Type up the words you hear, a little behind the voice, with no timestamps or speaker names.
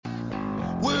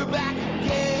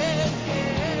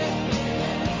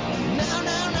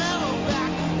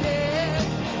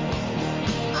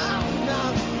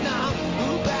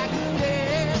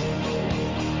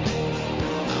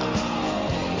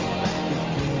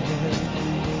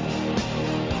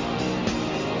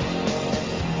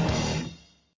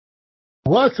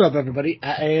What's up, everybody?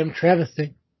 I am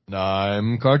Travesty.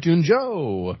 I'm Cartoon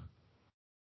Joe.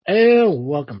 And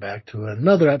welcome back to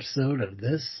another episode of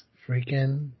this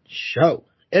freaking show.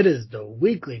 It is the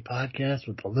weekly podcast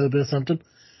with a little bit of something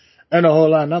and a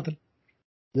whole lot of nothing.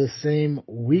 The same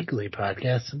weekly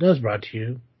podcast is brought to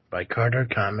you by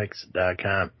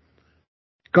CarterComics.com.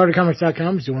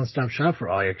 CarterComics.com is your one-stop shop for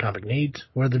all your comic needs.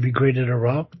 Whether it be graded or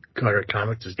raw, Carter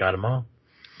Comics has got them all.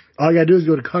 All you gotta do is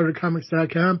go to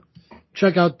CarterComics.com,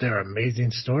 check out their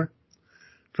amazing store,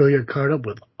 fill your cart up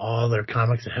with all their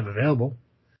comics they have available.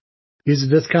 Use the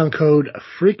discount code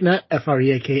FREAKNET,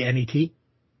 F-R-E-A-K-N-E-T.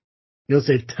 You'll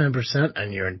save 10%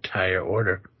 on your entire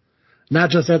order. Not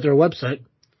just at their website,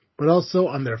 but also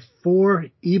on their 4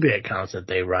 eBay accounts that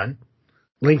they run.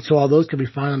 Links to all those can be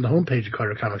found on the homepage of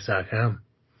CarterComics.com.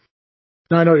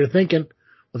 Now I know what you're thinking,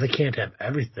 well, they can't have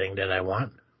everything that I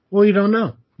want. Well, you don't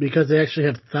know, because they actually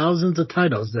have thousands of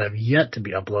titles that have yet to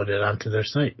be uploaded onto their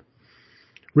site.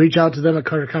 Reach out to them at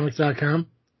CarterComics.com.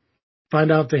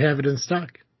 Find out if they have it in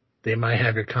stock. They might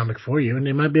have your comic for you, and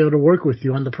they might be able to work with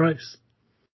you on the price.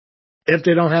 If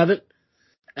they don't have it,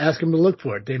 ask them to look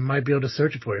for it. They might be able to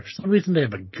search it for you. For some reason, they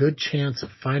have a good chance of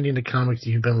finding the comics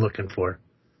you've been looking for.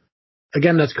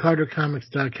 Again, that's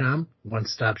CarterComics.com,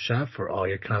 one-stop shop for all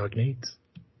your comic needs.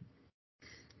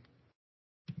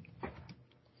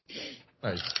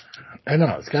 Nice. I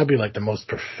know, it's got to be like the most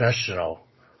professional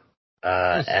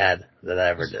ad that I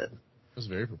ever did. It was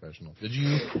very professional. Did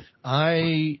you?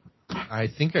 I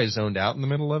think I zoned out in the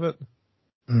middle of it.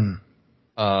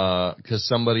 Because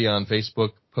somebody on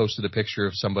Facebook posted a picture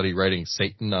of somebody writing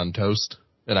Satan on toast,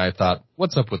 and I thought,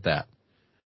 what's up with that?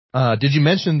 Did you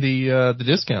mention the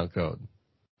discount code?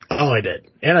 Oh, I did.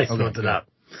 And I spelled it out.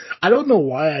 I don't know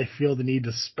why I feel the need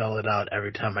to spell it out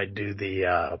every time I do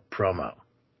the promo.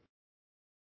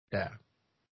 Yeah.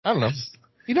 I don't know.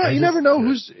 You never know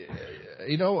who's,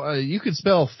 you could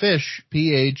spell fish,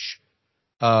 P-H-O-T-I.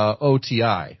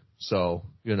 So,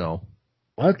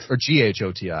 What? Or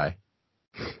G-H-O-T-I.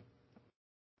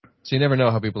 So you never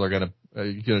know how people are going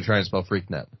to try and spell Freaknet.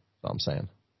 That's all I'm saying.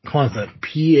 What's that?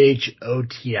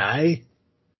 P-H-O-T-I?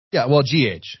 Yeah, well,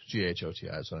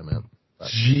 G-H-O-T-I is what I meant.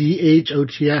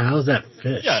 G-H-O-T-I? How's that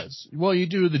fish? Yes. Well, you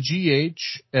do the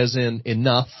G-H as in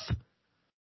enough.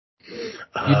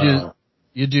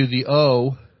 You do the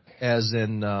O as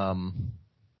in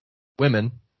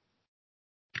women.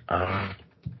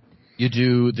 You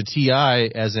do the T-I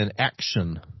as in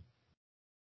action.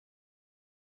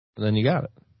 And then you got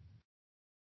it.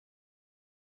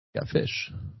 Got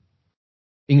fish.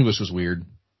 English was weird.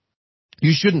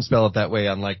 You shouldn't spell it that way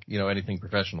on anything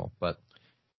professional, but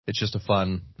it's just a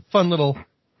fun little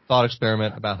thought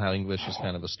experiment about how English is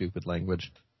kind of a stupid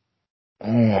language.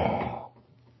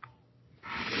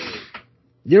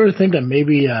 You ever think that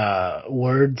maybe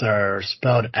words are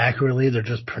spelled accurately, they're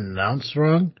just pronounced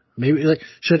wrong? Maybe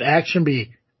should action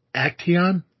be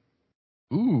action?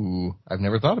 Ooh, I've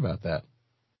never thought about that.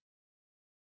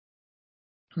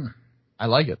 I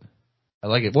like it.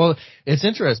 Well, it's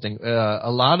interesting. A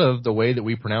lot of the way that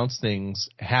we pronounce things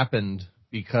happened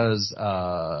because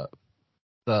I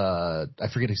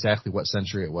forget exactly what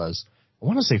century it was. I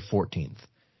want to say 14th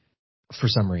for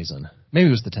some reason. Maybe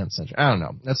it was the 10th century. I don't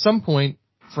know. At some point,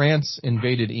 France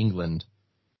invaded England,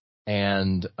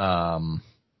 and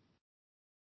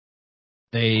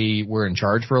they were in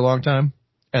charge for a long time.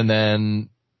 And then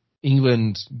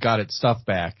England got its stuff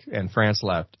back, and France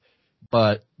left.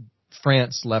 But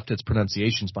France left its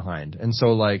pronunciations behind. And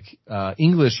so,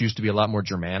 English used to be a lot more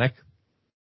Germanic.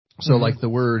 So, the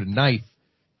word knife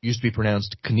used to be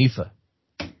pronounced knife.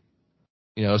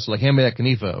 So hand me that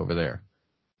knife over there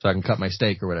so I can cut my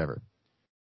steak or whatever.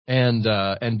 And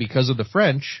because of the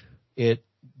French, the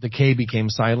K became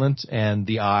silent and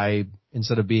the I,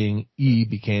 instead of being E,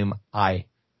 became I.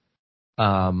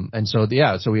 And so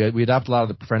we adopt a lot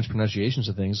of the French pronunciations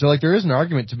of things. So there is an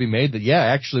argument to be made that,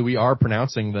 actually we are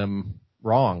pronouncing them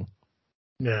wrong.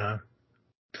 Yeah.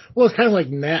 Well, it's kind of like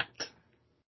gnat.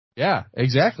 Yeah,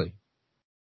 exactly.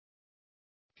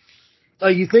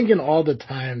 You thinking all the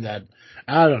time that,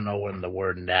 I don't know when the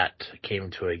word gnat came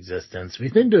into existence. We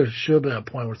think there should have been a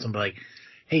point where somebody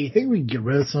hey, you think we can get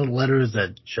rid of some letters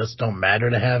that just don't matter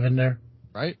to have in there?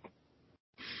 Right.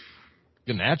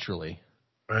 Naturally.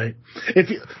 Right.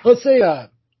 Let's say,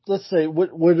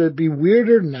 would it be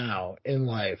weirder now in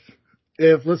life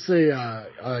if, let's say,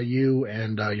 you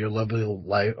and your lovely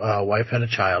wife had a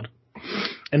child,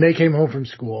 and they came home from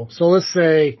school? So let's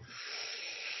say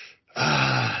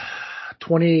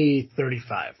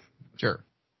 2035. Sure.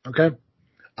 Okay.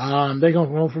 They come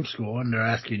home from school and they're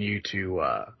asking you to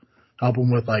help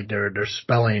them with like their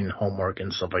spelling homework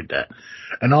and stuff like that.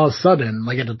 And all of a sudden,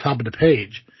 like at the top of the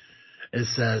page, it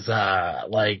says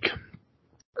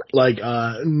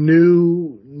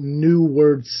new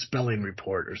word spelling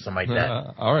report or something like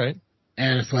that. All right.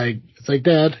 And it's like,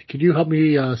 Dad, could you help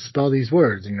me spell these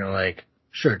words? And you're like,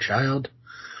 sure, child.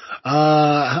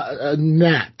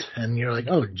 Net. And you're like,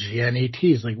 oh,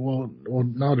 G-N-E-T. It's like, well,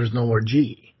 no, there's no more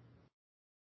G.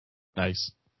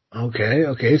 Nice.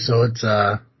 Okay, so it's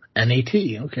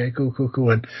N-A-T. Okay,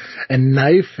 cool. And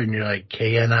knife, and you're like,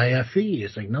 K-N-I-F-E.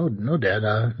 It's like, no, Dad,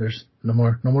 there's no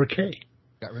more K.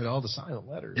 Got rid of all the silent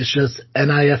letters. It's just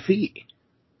N-I-F-E.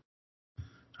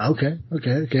 Okay.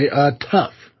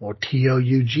 Tough, or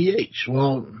T-O-U-G-H.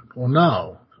 Well,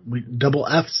 no. We double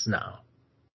F's now.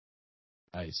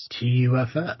 Nice.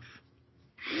 T-U-F-F.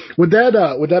 Would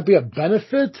that be a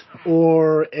benefit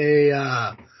or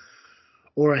a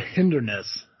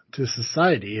hindrance to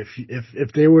society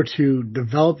if they were to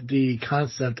develop the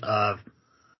concept of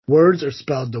words are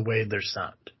spelled the way they're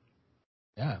sound?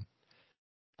 Yeah.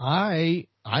 I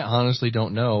honestly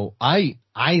don't know. I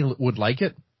would like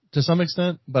it to some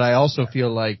extent, but I also feel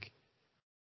like,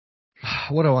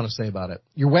 what do I want to say about it?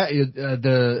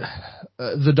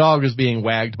 The dog is being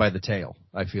wagged by the tail.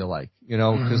 I feel like,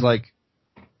 because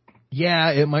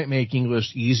it might make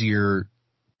English easier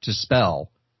to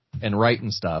spell and write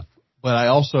and stuff, but I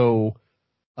also,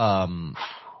 how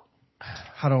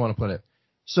do I want to put it?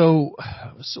 So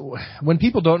when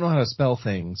people don't know how to spell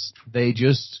things, they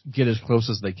just get as close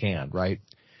as they can, right?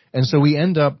 And so we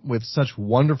end up with such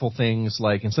wonderful things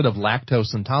like, instead of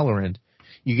lactose intolerant,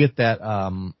 you get that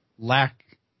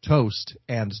lactose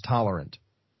and tolerant.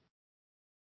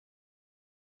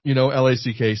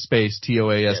 L-A-C-K space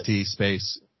T-O-A-S-T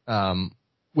space,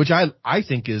 which I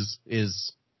think is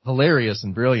hilarious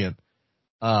and brilliant,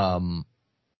 and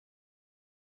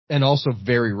also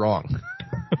very wrong.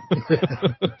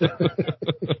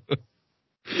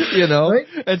 Right?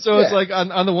 And so it's like,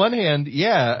 on the one hand,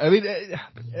 I mean,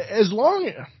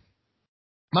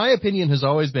 my opinion has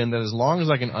always been that as long as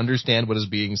I can understand what is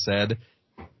being said,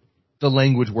 the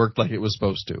language worked like it was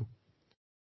supposed to.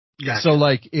 Gotcha. So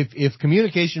like, if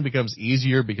communication becomes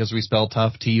easier because we spell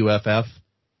tough, T-U-F-F,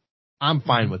 I'm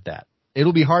fine with that.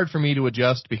 It'll be hard for me to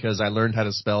adjust because I learned how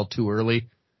to spell too early,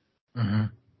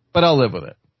 but I'll live with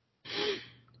it.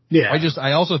 Yeah.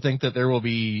 I also think that there will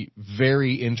be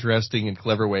very interesting and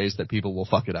clever ways that people will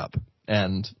fuck it up.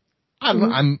 And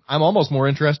I'm almost more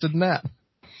interested in that.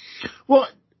 Well,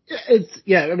 I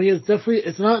mean,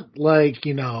 it's not like,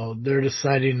 they're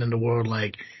deciding in the world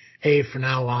like, hey, from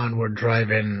now on we're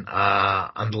driving,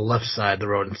 on the left side of the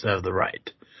road instead of the right.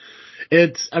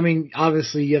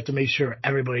 Obviously you have to make sure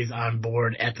everybody's on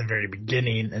board at the very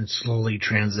beginning and slowly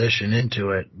transition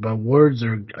into it. But words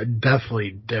are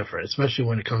definitely different, especially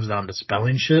when it comes down to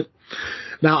spelling shit.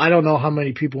 Now, I don't know how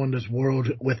many people in this world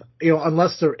with,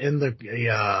 unless they're in the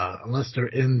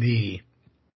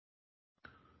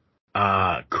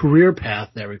career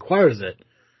path that requires it.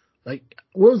 Like,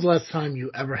 when was the last time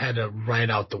you ever had to write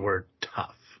out the word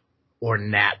tough or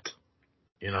gnat?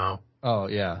 Oh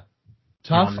yeah.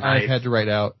 Tough, I've had to write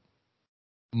out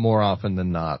more often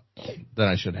than not than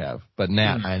I should have. But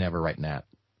Nat, I never write Nat.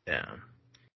 Yeah.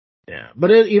 But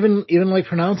even like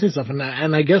pronouncing stuff,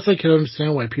 and I guess I can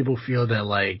understand why people feel that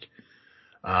like,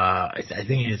 I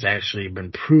think it's actually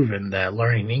been proven that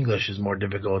learning English is more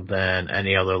difficult than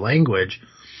any other language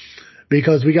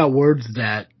because we got words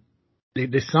that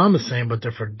they sound the same, but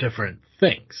they're for different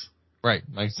things. Right.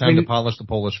 Like it's time to polish the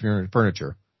Polish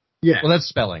furniture. Yeah. Well, that's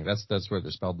spelling. That's where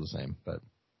they're spelled the same, but.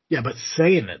 Yeah, but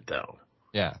saying it though.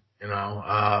 Yeah.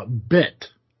 Bit.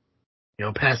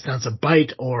 Past tense of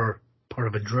bite or part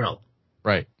of a drill.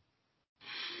 Right.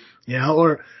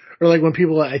 Or like when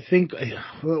people, I think,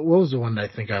 what was the one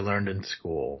that I think I learned in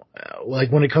school?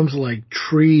 Like when it comes to like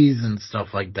trees and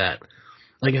stuff like that.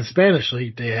 Like in Spanish,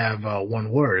 like they have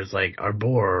one word. It's like arbor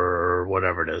or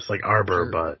whatever it is, like arbor,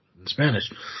 sure. But in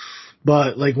Spanish.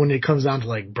 But like when it comes down to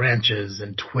like branches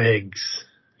and twigs,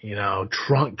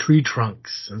 tree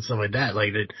trunks and stuff like that,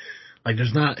 like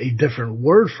there's not a different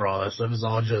word for all that stuff. It's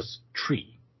all just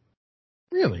tree.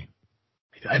 Really?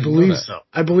 I believe so.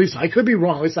 I could be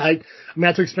wrong. At least I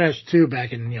took Spanish too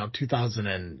back in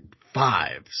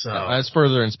 2005. So that's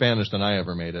further in Spanish than I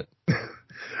ever made it.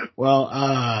 Well,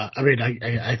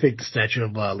 I think the statute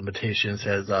of limitations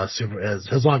has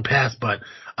long passed, but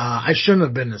I shouldn't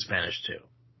have been in Spanish 2.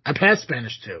 I passed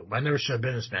Spanish 2, but I never should have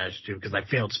been in Spanish 2 because I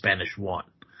failed Spanish 1.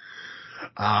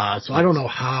 So I don't know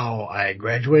how I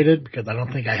graduated because I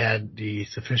don't think I had the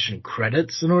sufficient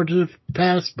credits in order to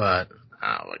pass, but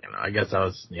I guess I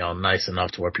was nice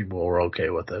enough to where people were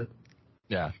okay with it.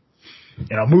 Yeah.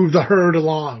 move the herd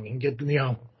along and get,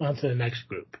 onto the next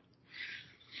group.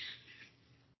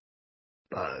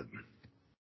 But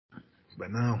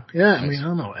no. Yeah, I mean, I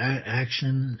don't know.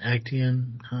 Action,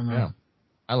 Actian, I don't know. Yeah.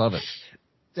 I love it.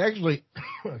 It's actually,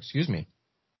 excuse me.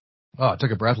 Oh, I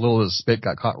took a breath. A little of the spit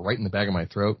got caught right in the back of my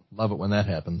throat. Love it when that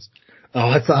happens. Oh,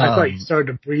 I thought you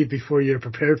started to breathe before you were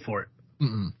prepared for it.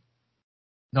 Mm-mm.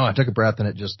 No, I took a breath and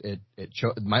it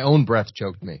choked. My own breath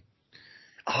choked me.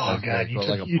 Oh God,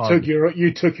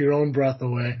 you took your own breath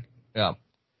away. Yeah.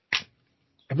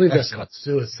 I believe that's called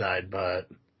suicide, but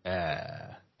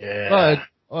yeah. Yeah.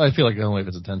 Well, I feel like only if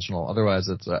it's intentional. Otherwise,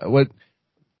 it's what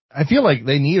I feel like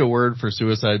they need a word for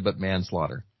suicide, but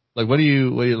manslaughter. Like, what do you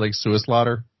like?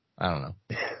 Suislaughter? I don't know.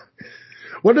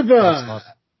 What if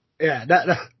yeah,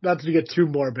 not to get too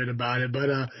morbid about it, but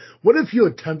what if you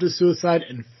attempted suicide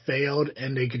and failed,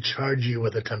 and they could charge you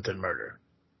with attempted murder?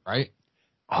 Right?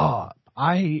 Oh,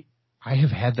 I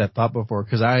have had that thought before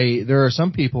because there are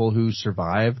some people who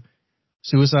survive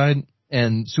suicide,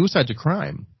 and suicide's a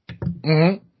crime.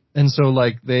 Mm-hmm. And so,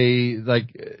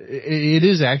 it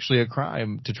is actually a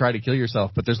crime to try to kill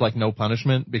yourself, but there's no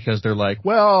punishment because they're like,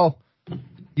 well,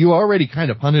 you already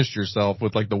kind of punished yourself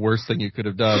with the worst thing you could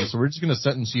have done, so we're just going to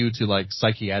sentence you to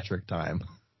psychiatric time.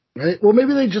 Right. Well,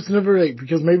 maybe they just never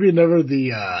because maybe never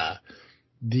the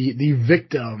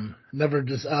victim never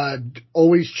just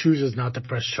always chooses not to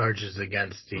press charges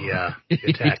against the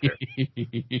attacker.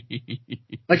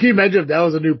 Can you imagine if that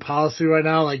was a new policy right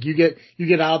now? You get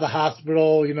out of the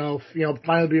hospital,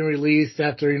 finally being released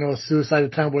after a suicide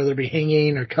attempt, whether it be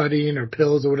hanging or cutting or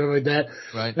pills or whatever like that.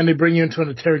 Right. And they bring you into an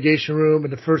interrogation room,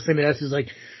 and the first thing they ask you is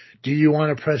 "Do you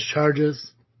want to press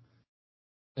charges?"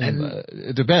 And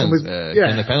it depends.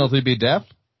 Can the penalty be death?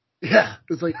 Yeah,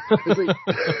 it's like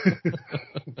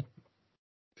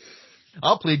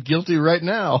I'll plead guilty right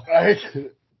now. Right?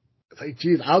 It's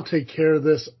geez, I'll take care of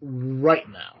this right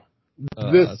now.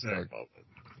 This very moment.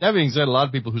 That being said, a lot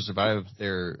of people who survive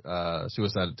their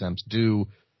suicide attempts do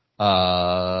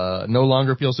no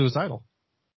longer feel suicidal.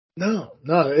 No,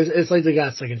 it's like they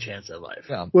got a second chance at life.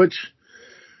 Yeah. Which,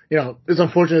 it's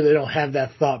unfortunate they don't have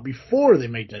that thought before they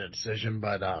make that decision,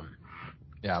 but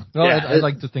yeah. No, yeah, I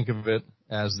like to think of it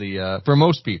as for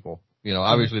most people,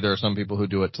 obviously there are some people who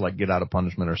do it to get out of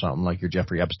punishment or something, like your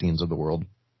Jeffrey Epsteins of the world.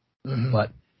 Mm-hmm.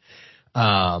 But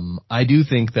I do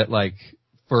think that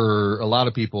for a lot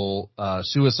of people,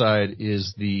 suicide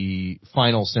is the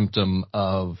final symptom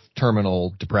of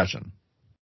terminal depression.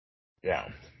 Yeah.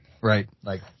 Right?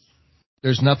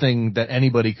 There's nothing that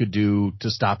anybody could do to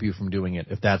stop you from doing it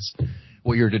if that's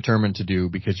what you're determined to do,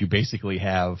 because you basically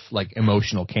have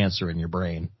emotional cancer in your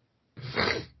brain.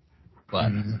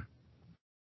 But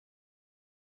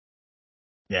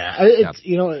yeah, it's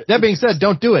that being said,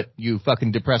 don't do it, you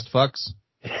fucking depressed fucks.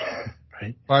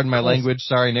 Right. Pardon my language.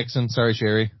 Sorry, Nixon. Sorry,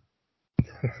 Sherry.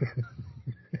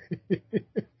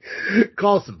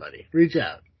 Call somebody. Reach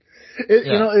out. It's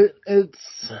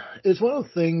one of the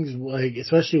things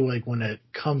especially when it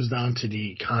comes down to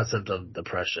the concept of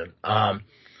depression. I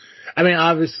mean,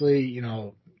 obviously,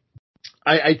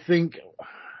 I think.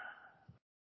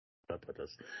 How do I put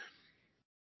this?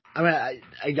 I mean,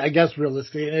 I guess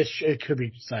realistically, it could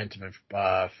be scientific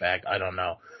fact. I don't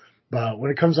know. But when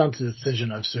it comes down to the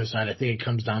decision of suicide, I think it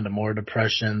comes down to more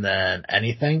depression than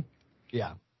anything.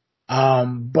 Yeah.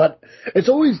 But it's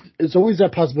always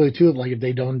that possibility too, if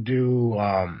they don't do,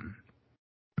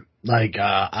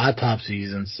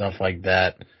 autopsies and stuff like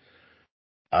that.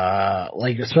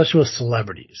 Especially with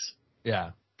celebrities.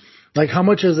 Yeah. How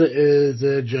much is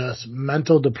it just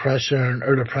mental depression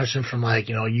or depression from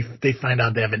they find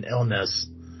out they have an illness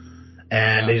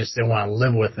and they just didn't want to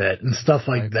live with it and stuff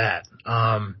like that.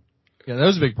 Yeah, that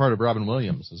was a big part of Robin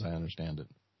Williams, as I understand it.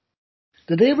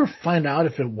 Did they ever find out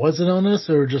if it was an illness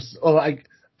or just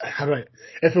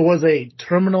if it was a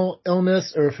terminal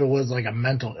illness or if it was a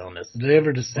mental illness? Did they ever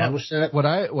establish that? What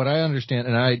I understand,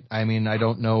 and I mean, I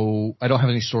don't know, I don't have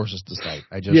any sources to cite.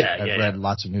 I've read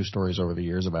lots of news stories over the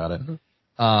years about it.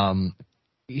 Mm-hmm.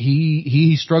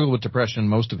 He struggled with depression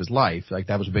most of his life.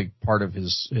 That was a big part of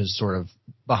his sort of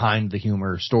behind the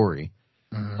humor story.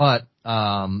 Mm-hmm. But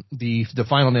the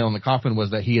final nail in the coffin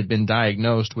was that he had been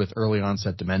diagnosed with early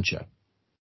onset dementia.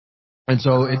 And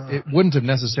so it wouldn't have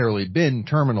necessarily been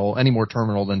any more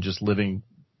terminal than just living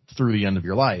through the end of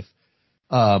your life.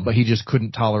 But he just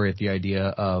couldn't tolerate the idea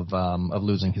of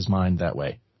losing his mind that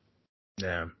way.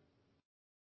 Yeah.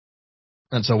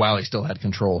 And so while he still had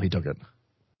control, he took it,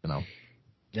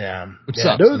 Yeah. Which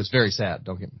sucks. It was very sad.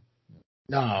 Don't get me.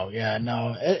 No, yeah,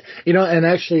 no. And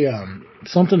actually,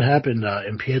 something happened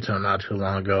in Pietro not too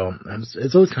long ago. And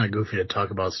it's always kind of goofy to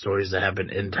talk about stories that happen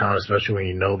in town, especially when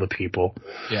you know the people.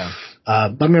 Yeah.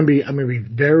 But I'm gonna be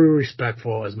very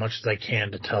respectful as much as I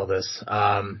can to tell this,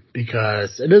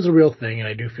 because it is a real thing, and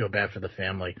I do feel bad for the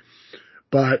family.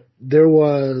 But there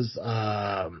was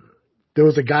a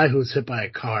guy who was hit by a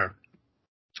car.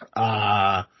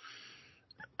 Uh,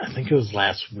 I think it was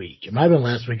last week. It might have been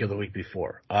last week or the week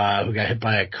before. Who got hit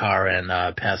by a car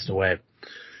and passed away.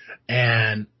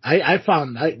 And I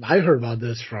heard about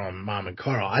this from Mom and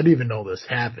Carl. I didn't even know this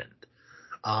happened.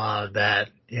 That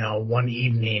one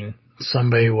evening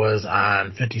somebody was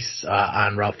on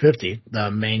Route 50, the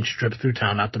main strip through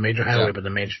town, not the major highway, Yeah. but the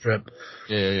main strip,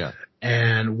 Yeah.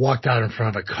 and walked out in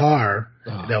front of a car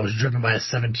Oh. that was driven by a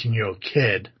 17-year-old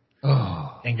kid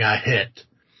and got hit.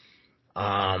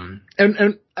 And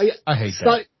I hate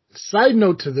that. Side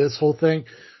note to this whole thing,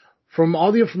 from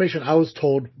all the information I was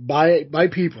told by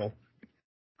people,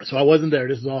 so I wasn't there.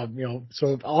 This is all,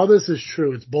 so if all this is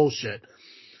true, it's bullshit.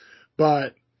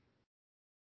 But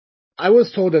I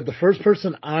was told that the first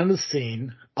person on the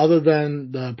scene, other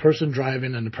than the person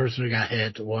driving and the person who got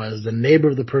hit, was the neighbor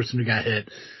of the person who got hit.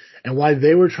 And while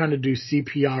they were trying to do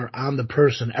CPR on the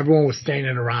person, everyone was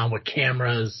standing around with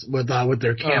cameras, with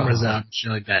their cameras out,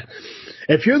 shit like that.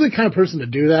 If you're the kind of person to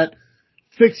do that,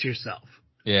 fix yourself.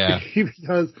 Yeah.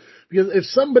 because if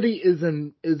somebody is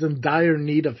in dire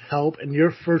need of help, and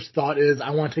your first thought is, I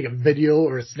want to take a video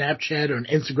or a Snapchat or an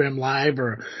Instagram Live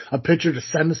or a picture to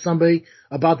send to somebody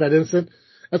about that incident,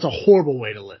 that's a horrible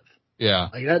way to live. Yeah.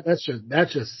 Like that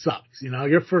just sucks.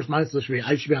 Your first mindset should be,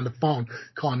 I should be on the phone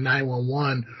calling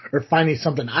 911 or finding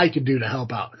something I could do to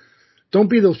help out. Don't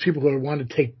be those people who want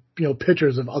to take,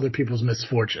 pictures of other people's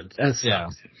misfortunes. That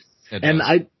sucks. Yeah. And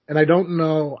I don't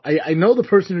know, I know the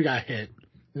person who got hit,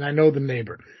 and I know the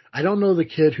neighbor. I don't know the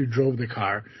kid who drove the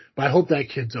car, but I hope that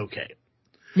kid's okay.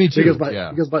 Me too.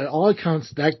 Because by all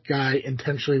accounts, that guy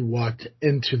intentionally walked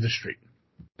into the street.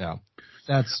 Yeah.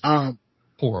 That's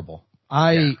horrible.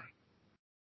 Yeah.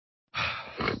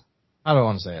 I don't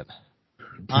want to say it.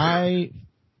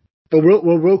 But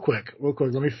real quick,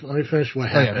 let me finish what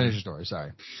happened. Yeah, finish your story.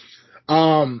 Sorry.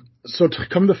 So to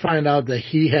come to find out that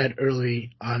he had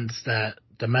early onset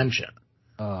dementia.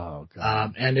 Oh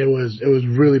God. And it was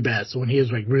really bad. So when he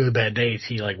has like really bad days,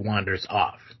 he like wanders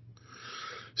off.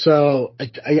 So I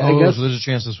guess so there's a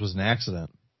chance this was an accident.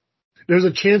 There's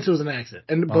a chance it was an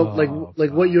accident. But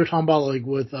what you were talking about, like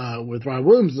with Ron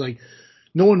Williams, like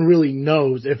no one really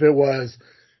knows if it was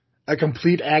a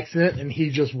complete accident and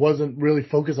he just wasn't really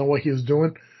focused on what he was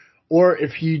doing, or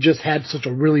if he just had such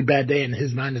a really bad day in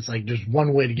his mind. It's like there's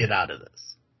one way to get out of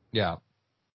this. Yeah.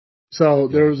 So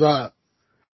there's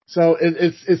so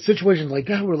it's situations like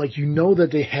that where like that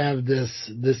they have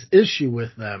this issue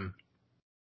with them,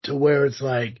 to where it's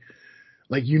like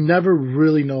you never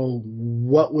really know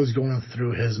what was going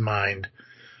through his mind,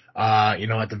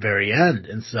 at the very end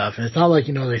and stuff. And it's not like,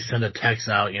 they send a text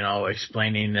out,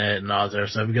 explaining it and all that other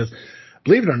stuff, because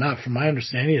believe it or not, from my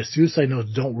understanding, the suicide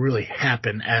notes don't really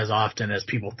happen as often as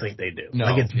people think they do.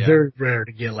 No, it's very rare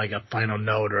to get like a final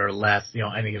note or last,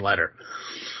 any letter.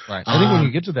 Right. I think when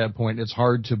you get to that point, it's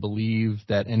hard to believe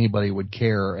that anybody would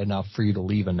care enough for you to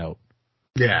leave a note.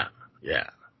 Yeah.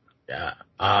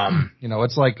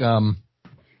 It's like,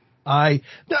 I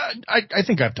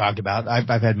think I've talked about,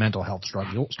 I've had mental health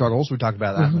struggles. We talked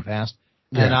about that in the past.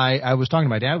 Yeah. And I was talking to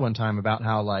my dad one time about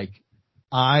how, like,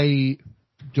 I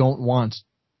don't want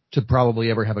to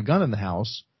probably ever have a gun in the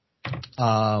house,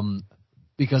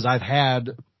 because I've had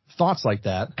thoughts like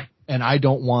that, and I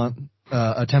don't want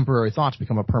a temporary thought to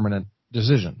become a permanent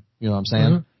decision. You know what I'm saying?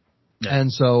 Mm-hmm. Yeah.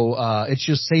 And so it's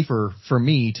just safer for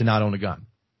me to not own a gun.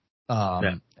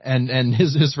 And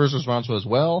his first response was,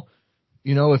 well,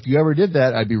 if you ever did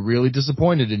that, I'd be really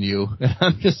disappointed in you. And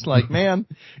I'm just like, man,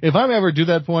 if I'm ever to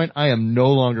that point, I am no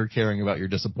longer caring about your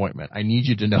disappointment. I need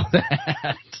you to know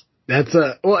that. That's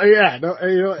and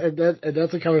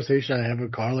that's a conversation I have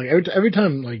with Carl. Like every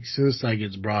time like suicide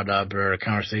gets brought up or a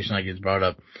conversation like gets brought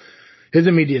up, his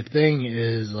immediate thing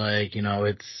is like,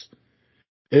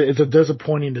 it's a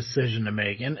disappointing decision to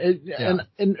make. And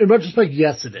in retrospect,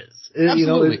 yes, it is.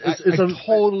 Absolutely. I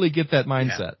totally get that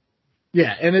mindset.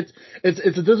 Yeah, and it's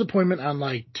a disappointment on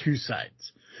like two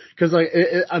sides. Because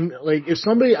I'm like, if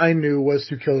somebody I knew was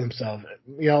to kill himself,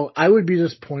 I would be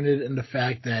disappointed in the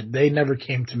fact that they never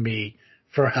came to me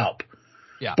for help.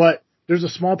 Yeah. But there's a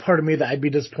small part of me that I'd be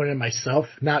disappointed in myself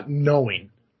not knowing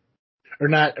or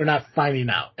not finding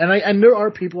out. And there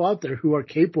are people out there who are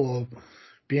capable of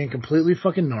being completely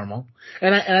fucking normal.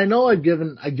 And I know I've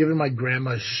given my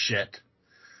grandma shit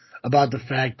about the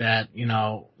fact that,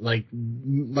 like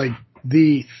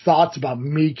the thoughts about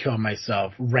me killing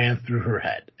myself ran through her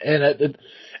head.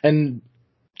 And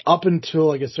up until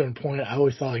like a certain point, I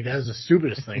always thought like that was the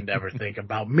stupidest thing to ever think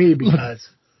about me because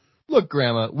Look,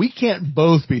 Grandma, we can't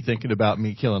both be thinking about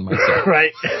me killing myself.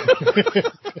 right.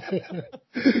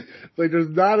 Like there's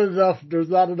not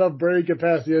enough brain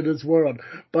capacity in this world.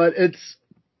 But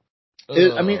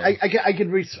I mean, I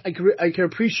can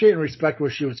appreciate and respect where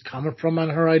she was coming from on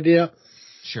her idea.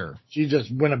 Sure. She just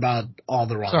went about all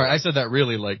the wrong Sorry, way. I said that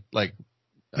really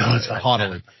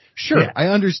haughtily. Sure, Yeah. I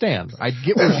understand. I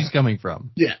get where she's coming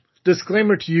from. Yeah.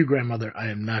 Disclaimer to you, grandmother, I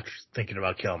am not thinking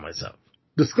about killing myself.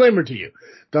 Disclaimer to you.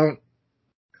 Don't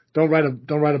write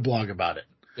a blog about it.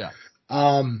 Yeah.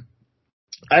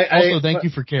 Thank you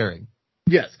for caring.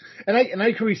 Yes. And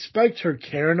I can respect her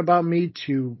caring about me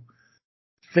to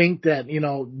think that,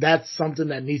 that's something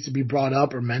that needs to be brought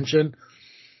up or mentioned.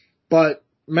 But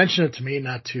mention it to me,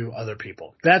 not to other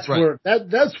people. That's right.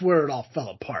 That's where it all fell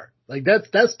apart. Like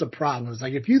that's the problem. It's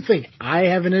like if you think I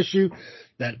have an issue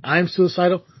that I'm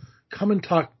suicidal, come and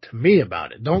talk to me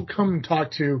about it. Don't come and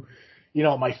talk to,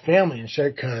 my family and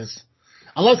shit, because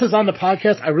unless it's on the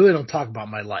podcast, I really don't talk about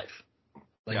my life.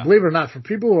 Like, believe it or not, for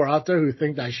people who are out there who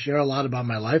think that I share a lot about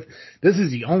my life, this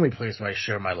is the only place where I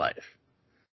share my life.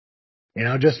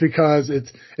 Just because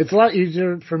it's a lot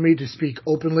easier for me to speak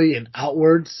openly and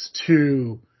outwards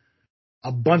to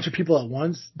a bunch of people at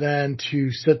once than to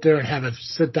sit there and have a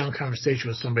sit-down conversation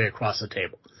with somebody across the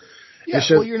table. Yeah,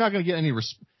 you're not going to get any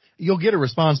you'll get a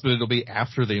response, but it'll be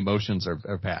after the emotions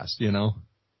are passed, Well,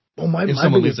 if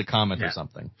someone leaves a comment or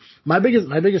something. My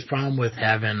biggest problem with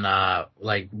having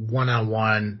like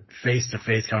one-on-one,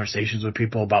 face-to-face conversations with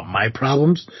people about my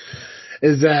problems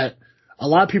is that a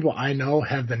lot of people I know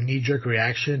have the knee-jerk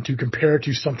reaction to compare it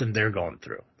to something they're going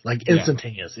through, like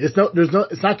instantaneous. It's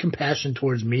not compassion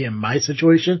towards me and my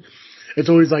situation. It's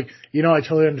always like, I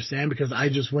totally understand because I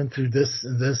just went through this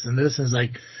and this and this, and it's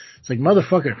like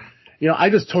motherfucker,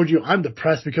 I just told you I'm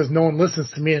depressed because no one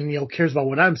listens to me and cares about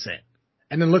what I'm saying,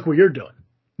 and then look what you're doing.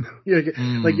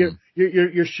 Like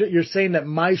you're saying that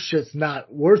my shit's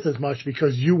not worth as much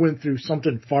because you went through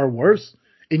something far worse.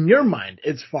 In your mind,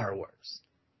 it's far worse.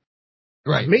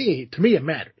 Right. To me, it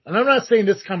matters. And I'm not saying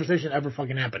this conversation ever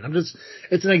fucking happened.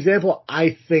 It's an example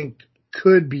I think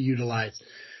could be utilized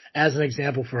as an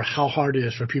example for how hard it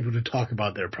is for people to talk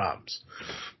about their problems.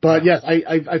 But yes,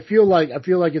 I feel like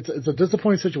it's a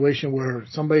disappointing situation where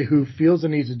somebody who feels the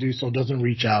need to do so doesn't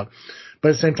reach out. But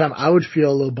at the same time, I would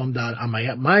feel a little bummed out on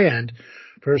my end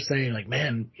for saying like,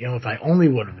 man, if I only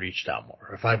would have reached out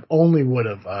more, if I only would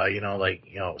have,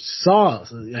 saw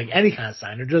like any kind of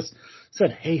sign or just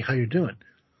said, hey, how you doing?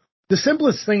 The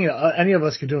simplest thing any of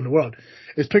us could do in the world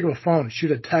is pick up a phone,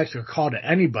 shoot a text or call to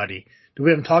anybody that we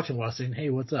haven't talked to in a while saying, hey,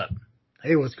 what's up?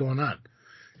 Hey, what's going on?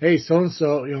 Hey,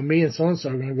 so-and-so, me and so-and-so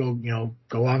are going to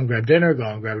go out and grab dinner, go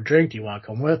out and grab a drink. Do you want to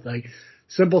come with? Like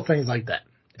simple things like that.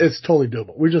 It's totally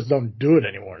doable. We just don't do it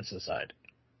anymore in society.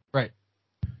 Right.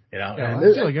 I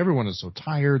feel like everyone is so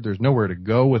tired. There's nowhere to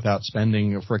go without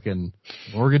spending a frickin'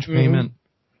 mortgage payment.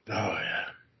 Oh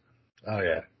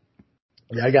yeah.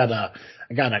 Yeah, I got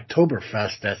an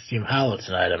Oktoberfest at Steam Hollow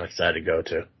tonight. I'm excited to go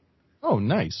to. Oh,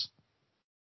 nice.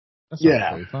 That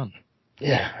sounds really fun.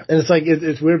 Yeah, and it's like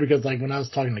it's weird because like when I was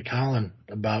talking to Colin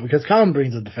because Colin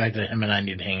brings up the fact that him and I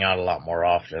need to hang out a lot more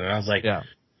often, and I was like,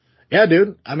 yeah,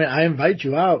 dude. I mean, I invite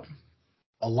you out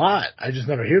a lot. I just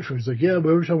never hear from you. He's like, yeah, but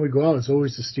every time we go out, it's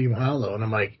always to Steam Hollow, and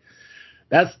I'm like,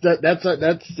 that's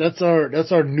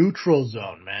our neutral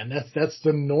zone, man. That's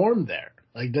the norm there.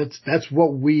 Like that's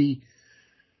what we.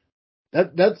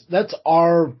 That's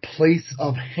our place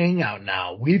of hangout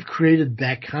now. We've created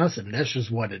that concept. And that's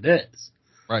just what it is.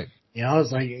 Right.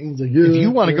 It's like, if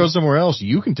you want to go somewhere else,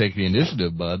 you can take the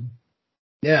initiative, bud.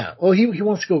 Yeah. Well, he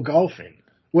wants to go golfing,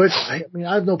 which I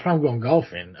have no problem going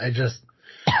golfing.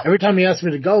 Every time he asks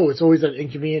me to go, it's always at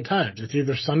inconvenient times. It's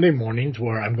either Sunday mornings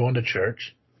where I'm going to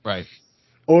church. Right.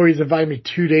 Or he's invited me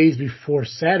 2 days before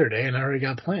Saturday and I already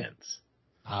got plans.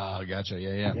 Oh, gotcha.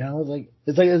 Yeah. And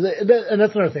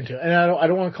that's another thing too. And I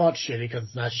don't want to call it shitty because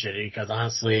it's not shitty. Because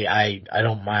honestly, I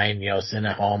don't mind sitting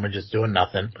at home and just doing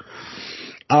nothing.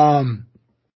 But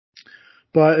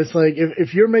it's like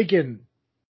if you're making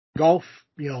golf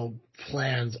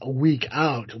plans a week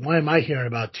out, why am I hearing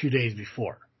about 2 days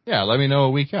before? Yeah, let me know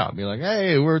a week out. Be like,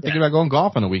 hey, we're thinking about going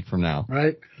golfing a week from now.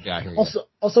 Right. Yeah, I hear you.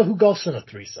 Also, who golfs in a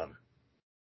threesome?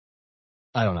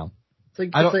 I don't know.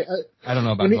 I don't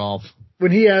know about golf.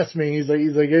 When he asked me, he's like,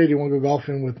 hey, do you want to go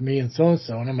golfing with me and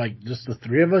so-and-so? And I'm like, just the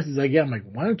three of us? He's like, yeah. I'm like,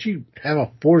 why don't you have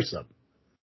a foursome?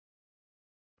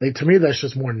 Like, to me, that's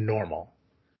just more normal.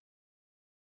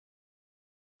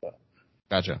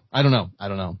 Gotcha. I don't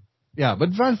know. Yeah,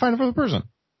 but find it for the person.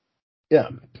 Yeah.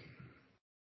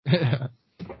 Yeah,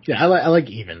 I like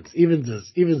evens. Evens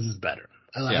is better.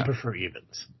 I prefer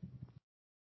evens.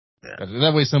 Yeah.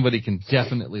 That way somebody can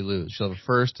definitely lose. She'll have a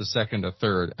first, a second, a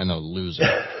third, and a loser.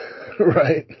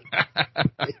 Right.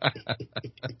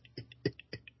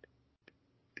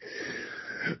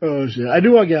 Oh shit! I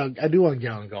do want to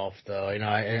get on golf though. You know,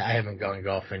 I haven't gone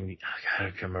golfing. God, I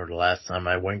can't remember the last time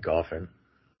I went golfing.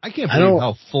 I can't believe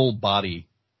how full body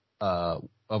of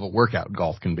a workout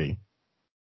golf can be.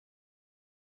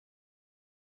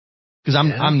 Because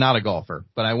I'm not a golfer,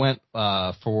 but I went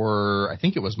for, I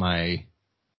think it was my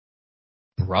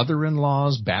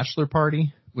brother-in-law's bachelor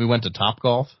party. We went to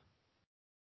Topgolf.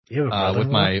 You have a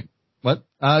brother-in-law?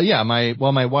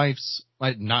 My wife's,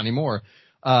 not anymore.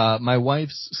 My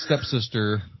wife's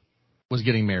stepsister was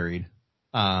getting married.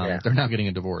 They're now getting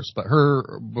a divorce, but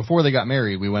before they got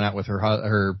married, we went out with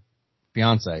her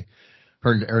fiance,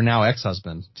 her now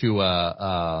ex-husband to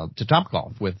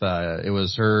Topgolf with, it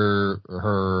was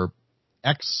her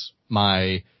ex,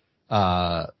 my,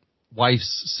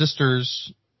 wife's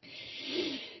sister's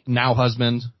now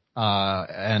husband,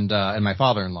 and my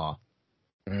father-in-law.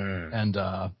 And,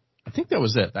 I think that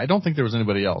was it. I don't think there was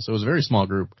anybody else. It was a very small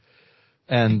group.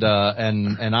 And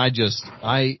I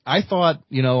thought,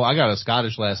 you know, I got a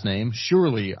Scottish last name.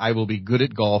 Surely I will be good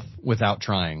at golf without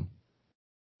trying.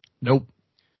 Nope.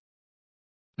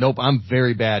 I'm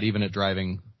very bad even at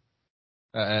driving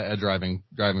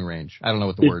range. I don't know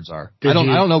what the words are. I don't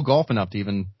know golf enough to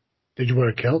even. Did you wear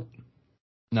a kilt?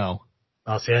 No.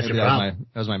 Oh, see, that's your problem.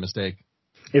 That was my mistake.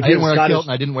 I didn't wear a kilt,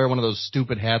 and I didn't wear one of those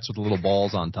stupid hats with the little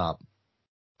balls on top.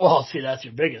 Well, see, that's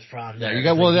your biggest problem. Yeah,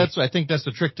 I think that's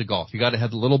the trick to golf. You got to have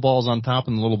the little balls on top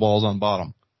and the little balls on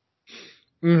bottom.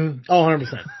 Oh, 100%.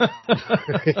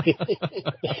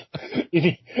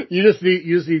 you just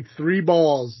need 3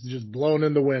 balls just blown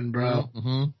in the wind, bro.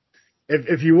 Mm-hmm.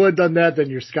 If you would have done that,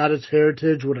 then your Scottish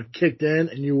heritage would have kicked in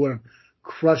and you would have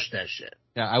crushed that shit.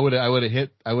 Yeah, I would have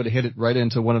hit it right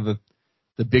into one of the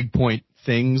big point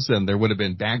things, and there would have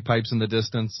been bagpipes in the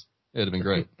distance. It would have been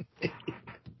great.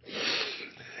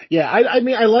 Yeah, I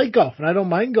mean, I like golf and I don't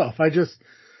mind golf. I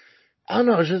don't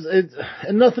know.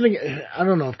 And nothing. I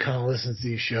don't know if Colin listens to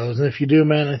these shows, and if you do,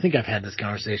 man, I think I've had this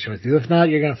conversation with you. If not,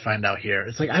 you're gonna find out here.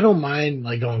 It's like I don't mind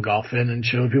like going golfing and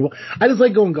showing people. I just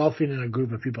like going golfing in a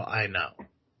group of people I know.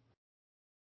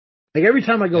 Like every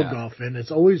time I go golfing,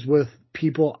 it's always with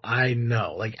people I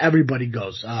know. Like everybody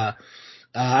goes. I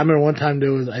remember one time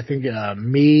there was, I think,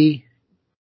 me,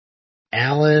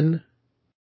 Alan,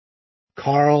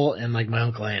 Carl, and like my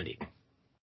Uncle Andy.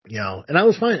 You know, and I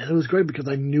was fine. It was great because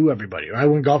I knew everybody. Or I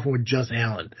went golfing with just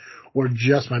Alan or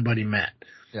just my buddy Matt.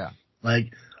 Yeah.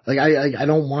 Like I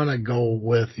don't want to go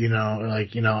with,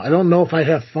 I don't know if I'd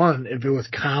have fun if it was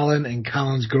Colin and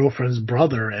Colin's girlfriend's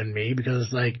brother and me, because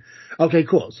it's like, okay,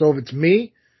 cool. So if it's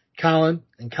me, Colin,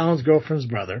 and Colin's girlfriend's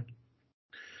brother,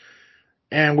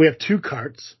 and we have 2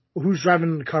 carts, who's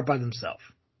driving the cart by themselves?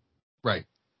 Right.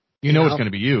 You know it's going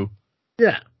to be you.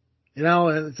 Yeah.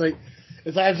 And it's like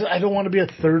I don't want to be a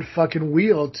third fucking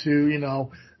wheel to,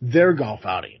 their golf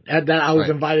outing. That I was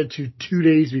invited to 2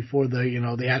 days before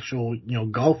the actual,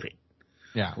 golfing.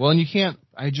 Yeah. Well, and you can't,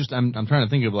 I'm trying to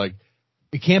think of like,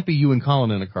 it can't be you and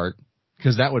Colin in a cart,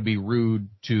 because that would be rude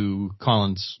to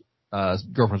Colin's,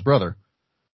 girlfriend's brother.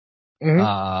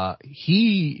 Mm-hmm.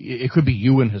 It could be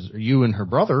you and her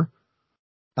brother.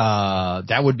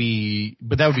 That would be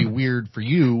weird for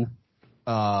you,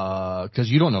 cause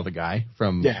you don't know the guy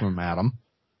from Adam,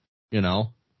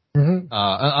 Mm-hmm.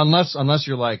 Unless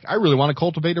you're like, I really want to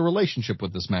cultivate a relationship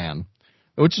with this man,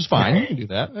 which is fine. You can do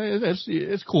that.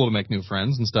 It's cool to make new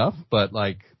friends and stuff, but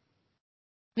like,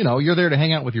 you're there to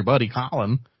hang out with your buddy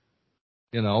Colin,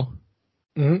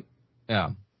 Mm-hmm.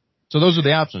 Yeah. So those are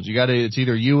the options. It's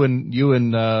either you and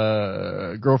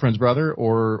girlfriend's brother,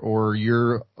 or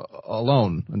you're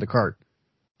alone in the cart.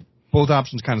 Both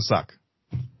options kind of suck.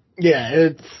 Yeah,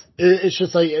 it's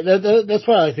just like that's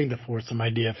why I think the foursome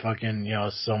idea fucking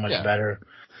is so much better.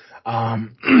 But I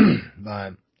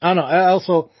don't know. I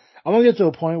want to get to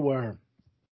a point where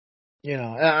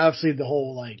obviously the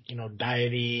whole like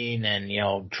dieting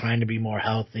and trying to be more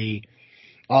healthy,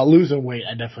 losing weight.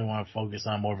 I definitely want to focus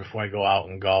on more before I go out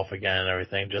and golf again and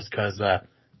everything. Just because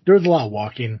there's a lot of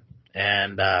walking,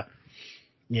 and I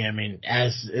mean,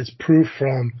 as it's proof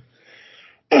from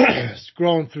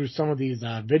scrolling through some of these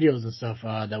videos and stuff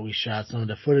that we shot, some of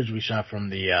the footage we shot from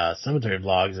the cemetery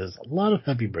vlogs, is a lot of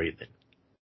heavy breathing.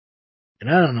 And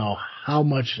I don't know how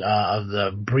much of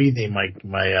the breathing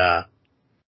my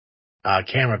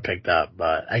camera picked up,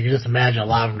 but I can just imagine a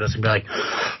lot of them just be like,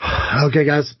 okay,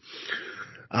 guys,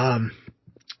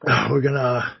 We're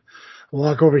gonna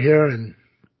walk over here and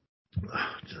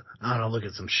I don't know, look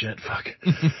at some shit. Fuck.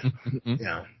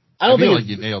 Yeah. I feel like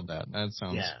you nailed that. That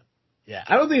sounds. Yeah. Yeah.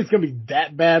 I don't think it's gonna be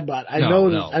that bad, but I No.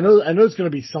 know it's gonna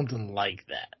be something like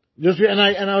that.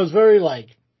 I was very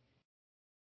like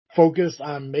focused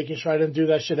on making sure I didn't do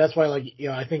that shit. That's why, like,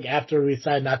 I think after we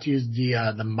decided not to use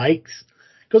the mics,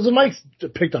 because the mics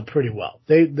picked up pretty well.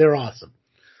 They're awesome.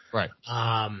 Right.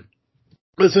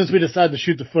 But since we decided to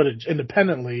shoot the footage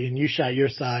independently, and you shot your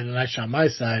side and I shot my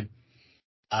side,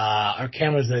 our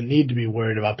cameras didn't need to be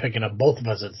worried about picking up both of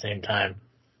us at the same time.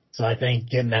 So I think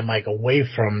getting that mic away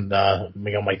from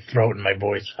my throat and my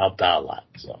voice helped out a lot.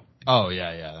 So. Oh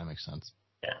yeah, that makes sense.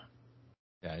 Yeah.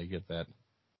 Yeah, you get that.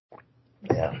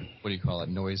 Yeah. What do you call it?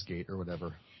 Noise gate or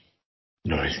whatever.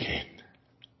 Noise gate.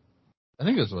 I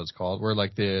think that's what it's called. Where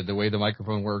like the way the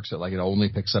microphone works, it only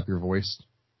picks up your voice.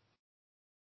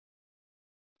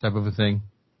 Type of a thing.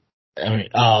 I mean,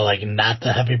 like not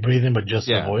the heavy breathing, but just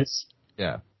the voice.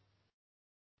 Yeah.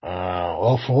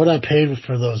 Well, for what I paid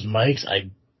for those mics, I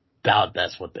doubt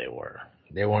that's what they were.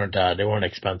 They weren't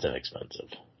expensive.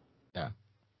 Yeah.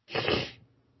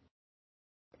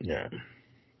 Yeah.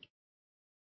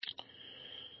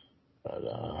 But,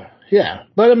 yeah.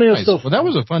 But I mean, it's nice. Well, that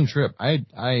was a fun trip.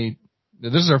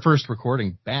 This is our first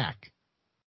recording back.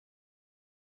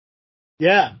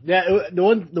 Yeah. The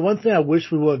one thing I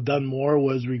wish we would have done more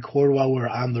was record while we were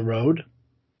on the road.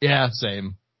 Yeah,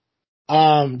 same.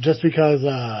 Just because,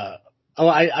 I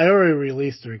already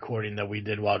released the recording that we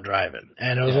did while driving,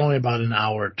 and it was only about an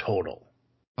hour total.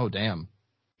 Oh, damn.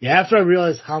 Yeah, after I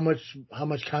realized how much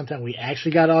content we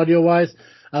actually got audio wise,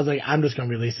 I was like, I'm just gonna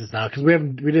release this now because we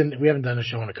haven't done a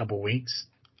show in a couple weeks.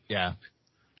 Yeah.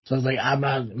 So I was like, I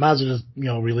might as well just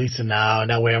release it now, and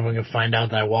that way everyone can find out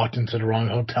that I walked into the wrong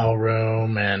hotel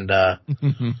room and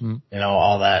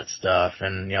all that stuff,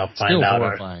 and find still out.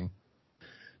 Horrifying.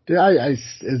 Dude,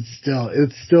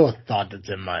 it's still a thought that's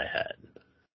in my head.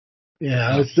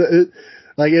 Yeah,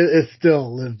 it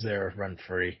still lives there rent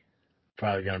free.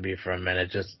 Probably gonna be for a minute.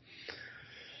 Just,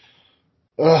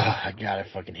 God, I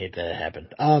fucking hate that it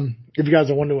happened. If you guys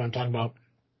are wondering what I'm talking about,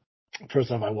 first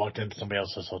off, I walked into somebody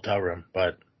else's hotel room,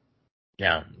 but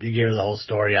yeah, you gave the whole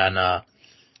story on the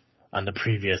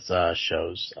previous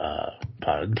shows,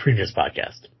 the previous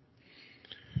podcast.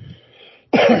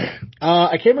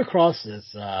 I came across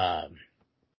this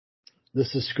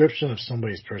description of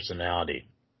somebody's personality,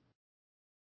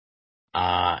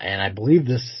 and I believe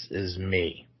this is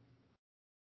me.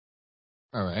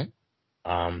 All right.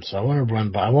 So I want to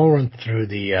run through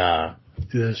the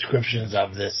descriptions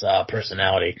of this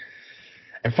personality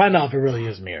and find out if it really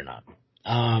is me or not.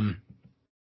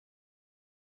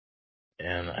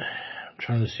 And I'm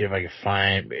trying to see if I can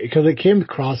find, because it came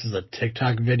across as a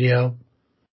TikTok video.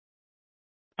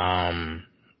 And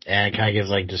it kind of gives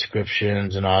like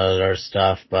descriptions and all that other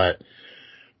stuff, but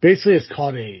basically it's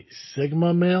called a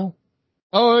Sigma male.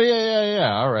 Oh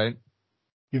yeah. All right.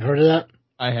 You've heard of that?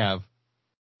 I have.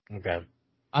 Okay.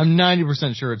 I'm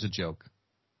 90% sure it's a joke.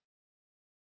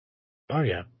 Oh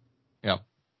yeah. Yep.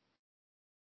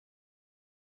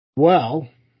 Well,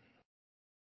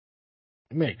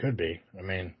 I mean, it could be. I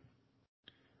mean,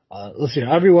 let's see.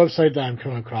 Every website that I'm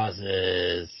coming across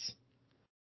is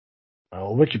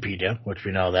Wikipedia, which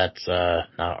we know that's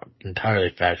not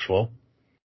entirely factual.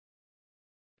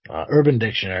 Urban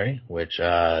Dictionary, which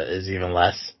is even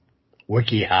less.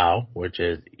 WikiHow, which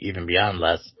is even beyond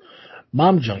less.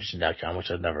 MomJunction.com,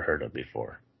 which I've never heard of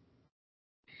before.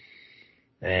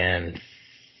 And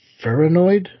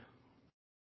Feranoid?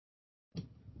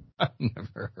 I've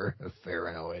never heard of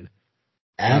Feranoid.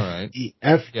 Feranoid.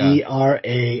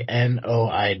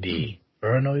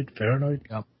 Feranoid?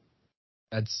 Yep.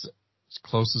 That's as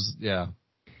close as, yeah.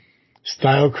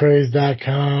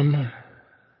 StyleCraze.com.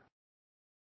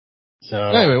 So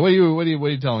anyway, what are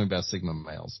you telling me about Sigma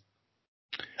males?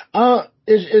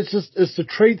 It's the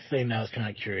trait thing I was kind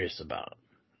of curious about.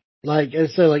 Like I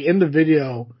said, like in the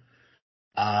video,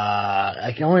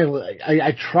 I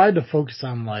tried to focus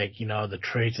on the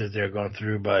traits as they're going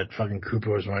through, but fucking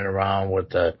Cooper was running around with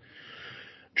the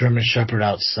German Shepherd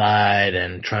outside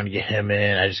and trying to get him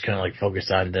in. I just couldn't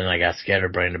focus on it. Then I got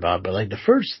scatterbrained about it. But the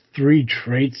first 3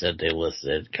 traits that they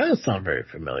listed kind of sound very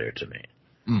familiar to me.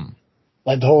 Mm.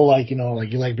 Like the whole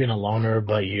you like being a loner,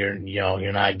 but you're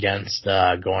not against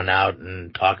going out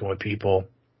and talking with people.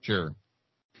 Sure.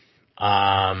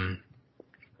 Okay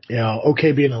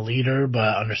being a leader,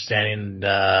 but understanding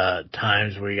the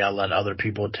times where you gotta let other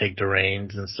people take the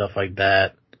reins and stuff like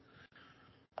that.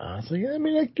 So yeah, I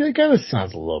mean, it kind of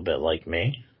sounds a little bit like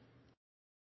me.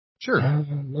 Sure.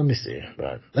 Let me see.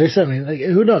 But like I said, I mean, like,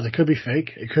 who knows? It could be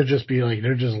fake. It could just be like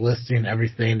they're just listing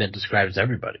everything that describes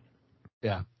everybody.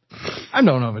 Yeah. I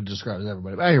don't know if it describes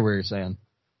everybody, but I hear what you're saying.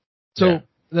 So Yeah.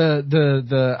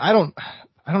 the I don't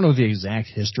know the exact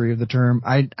history of the term.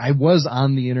 I was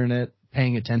on the internet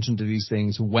paying attention to these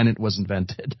things when it was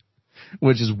invented,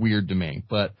 which is weird to me.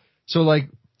 But so like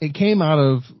it came out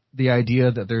of the idea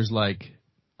that there's like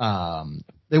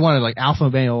they wanted like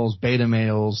alpha males, beta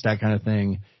males, that kind of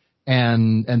thing.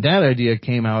 And that idea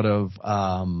came out of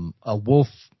a wolf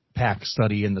pack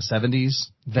study in the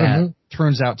 70s that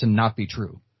turns out to not be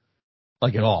true,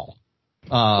 like at all.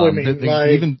 What I mean,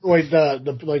 even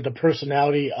the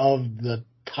personality of the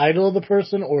title of the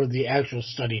person, or the actual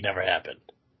study never happened.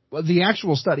 Well, the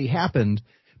actual study happened,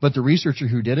 but the researcher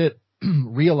who did it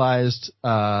realized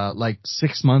like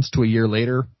 6 months to a year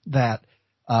later that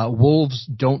wolves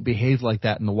don't behave like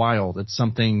that in the wild. It's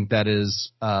something that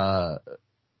is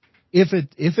if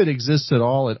it exists at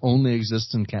all, it only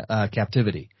exists in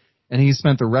captivity. And he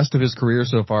spent the rest of his career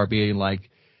so far being like,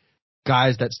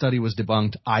 guys, that study was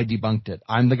debunked. I debunked it.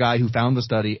 I'm the guy who found the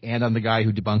study, and I'm the guy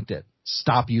who debunked it.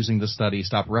 Stop using the study.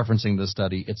 Stop referencing the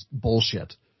study. It's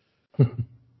bullshit. But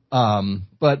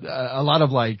a lot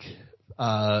of like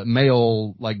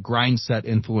male like grind set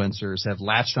influencers have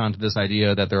latched onto this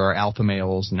idea that there are alpha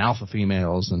males and alpha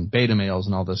females and beta males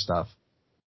and all this stuff.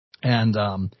 And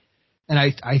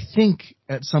I think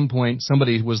at some point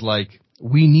somebody was like,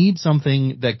 we need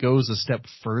something that goes a step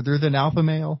further than alpha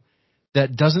male,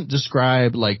 that doesn't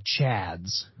describe like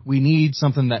chads. We need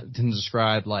something that can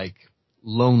describe like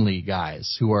lonely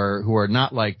guys who are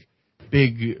not like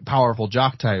big powerful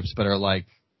jock types, but are like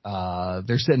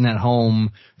they're sitting at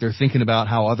home, they're thinking about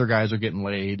how other guys are getting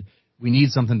laid. We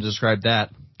need something to describe that.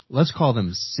 Let's call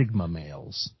them sigma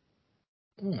males.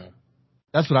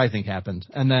 That's what I think happened.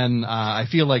 And then I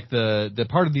feel like the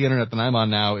part of the internet that I'm on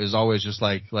now is always just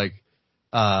like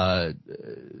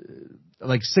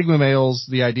sigma males.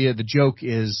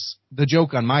 The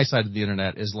joke on my side of the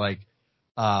internet is like,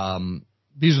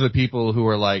 these are the people who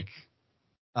are like,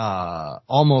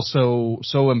 almost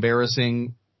so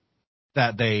embarrassing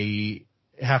that they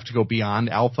have to go beyond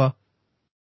alpha.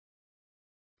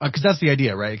 Cause that's the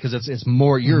idea, right? Cause it's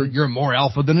more, you're more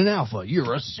alpha than an alpha.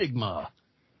 You're a sigma.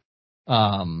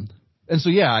 And so,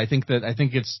 yeah, I think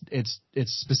it's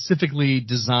specifically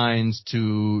designed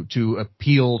to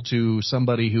appeal to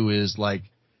somebody who is like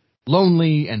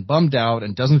lonely and bummed out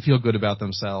and doesn't feel good about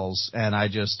themselves. And I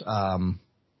just, I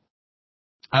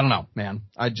don't know, man.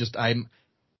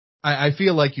 I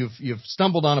feel like you've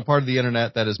stumbled on a part of the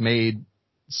internet that is made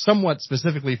somewhat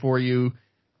specifically for you,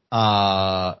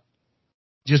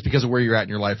 just because of where you're at in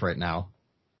your life right now.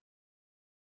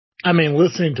 I mean,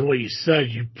 listening to what you said,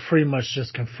 you pretty much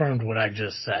just confirmed what I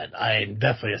just said. I am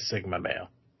definitely a sigma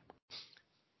male.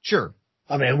 Sure.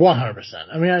 I mean, 100%.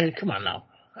 I mean, come on now.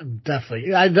 I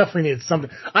definitely need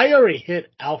something. I already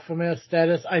hit alpha male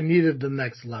status. I needed the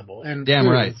next level. And damn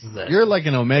right. This is it. You're like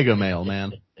an omega male,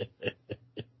 man.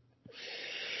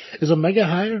 Is omega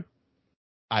higher?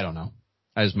 I don't know.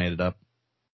 I just made it up.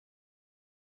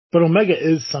 But omega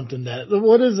is something that,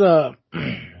 it's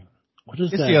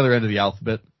that? The other end of the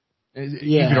alphabet.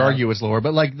 You could argue it's lower,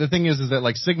 but like the thing is that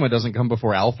like sigma doesn't come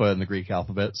before alpha in the Greek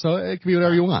alphabet, so it can be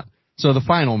whatever you want. So the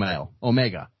final male,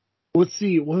 omega. Let's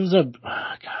see, what was that?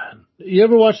 Oh, God, you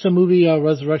ever watch the movie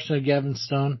Resurrection of Gavin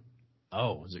Stone?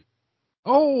 Oh, was it?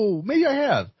 Oh, maybe I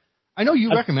have. I know you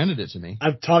recommended it to me.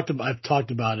 I've talked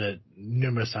about it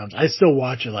numerous times. I still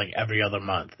watch it like every other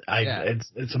month.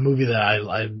 It's a movie that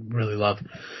I really love.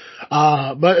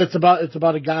 But it's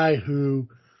about a guy who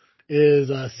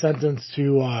is sentenced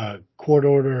to court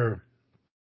order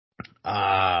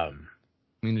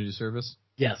community service.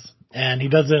 Yes, and he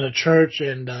does it in a church,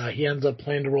 and he ends up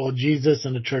playing the role of Jesus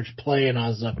in the church play and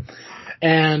all that stuff.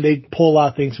 And they pull a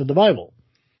lot of things from the Bible.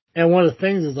 And one of the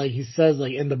things is like he says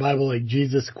like in the Bible, like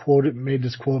Jesus made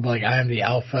this quote like I am the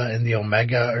Alpha and the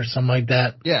Omega or something like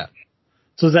that. Yeah.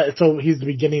 So he's the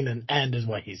beginning and end is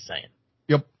what he's saying.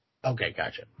 Yep. Okay,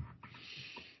 gotcha.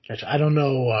 I don't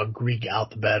know Greek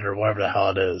alphabet or whatever the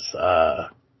hell it is.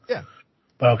 Yeah.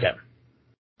 But okay.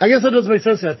 I guess that does make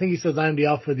sense. I think he says, I'm the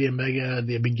Alpha, the Omega,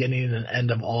 the beginning and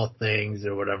end of all things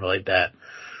or whatever like that.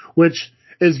 Which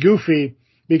is goofy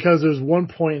because there's one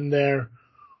point in there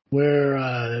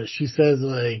where she says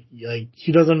like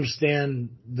he doesn't understand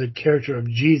the character of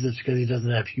Jesus because he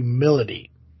doesn't have humility.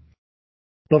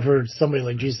 But for somebody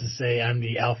like Jesus to say, I'm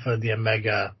the Alpha, the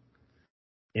Omega,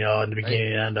 in the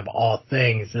beginning and end of all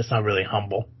things, that's not really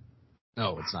humble.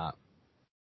 No, it's not.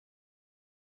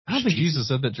 I don't think Jesus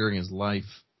said that during his life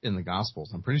in the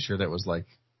Gospels. I'm pretty sure that was like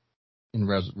in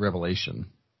Revelation.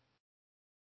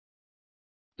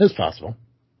 It's possible.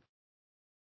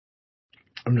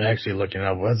 I'm actually looking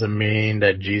up. What does it mean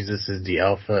that Jesus is the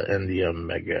Alpha and the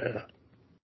Omega?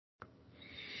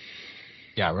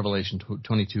 Yeah, Revelation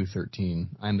 22:13.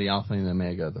 I am the Alpha and the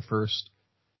Omega, the first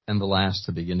and the last,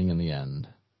 the beginning and the end.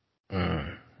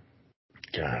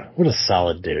 God, what a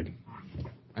solid dude.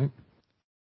 Right?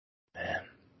 Man.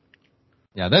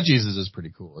 Yeah, that Jesus is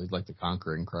pretty cool. He's like the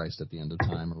conquering Christ at the end of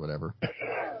time or whatever.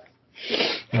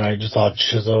 Alright, just all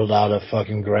chiseled out of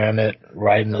fucking granite,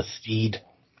 riding a steed.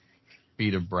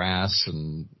 Feet of brass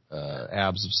and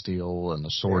abs of steel and a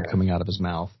sword coming out of his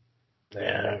mouth.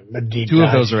 Yeah, a deep Two dive.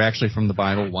 of those are actually from the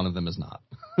Bible. One of them is not.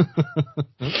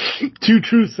 2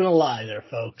 truths and a lie there,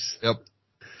 folks. Yep.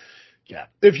 Yeah.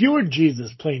 If you were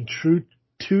Jesus playing 2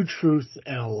 truths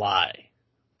and a lie,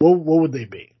 what would they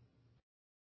be?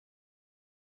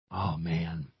 Oh,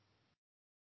 man.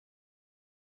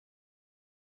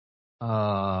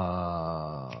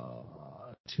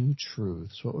 2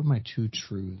 truths. What would my 2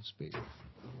 truths be?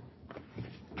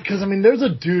 Because, I mean, there's a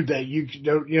dude that you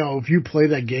know, if you play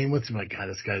that game with him, like, God,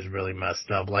 this guy's really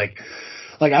messed up. Like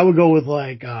I would go with,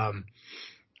 like,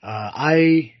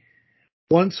 I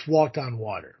once walked on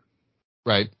water.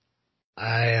 Right.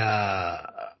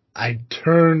 I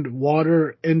turned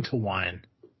water into wine.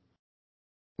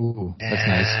 Ooh, that's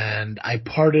nice. And I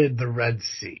parted the Red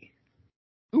Sea.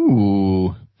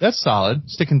 Ooh, that's solid.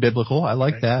 Sticking biblical. I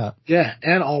like that. Yeah,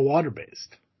 and all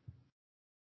water-based.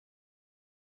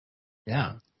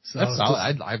 Yeah. So That's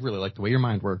solid. I really like the way your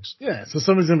mind works. Yeah, so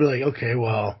somebody's going to be like, okay,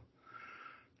 well,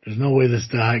 there's no way this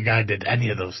guy did any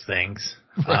of those things.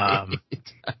 Right.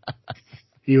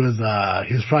 He was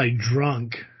probably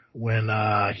drunk when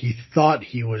he thought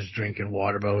he was drinking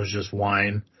water, but it was just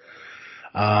wine.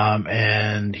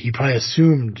 And he probably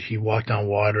assumed he walked on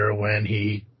water when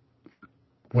he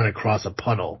went across a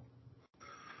puddle.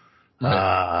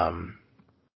 Right.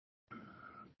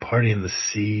 Party in the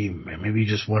sea. Maybe he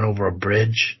just went over a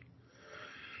bridge.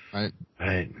 Right.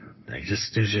 Right. He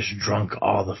was just drunk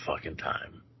all the fucking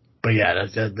time. But yeah,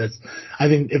 that's. I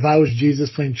think if I was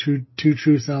Jesus playing 2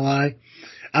 truths and a lie,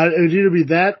 it would either be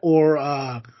that or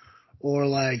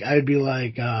like I'd be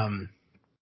like,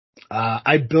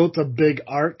 I built a big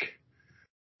ark.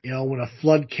 You know, when a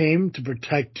flood came to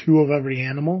protect 2 of every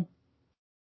animal.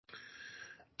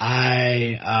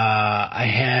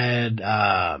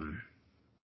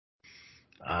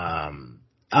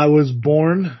 I was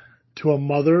born to a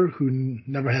mother who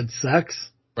never had sex.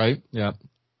 Right. Yeah.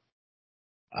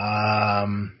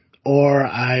 Or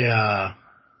I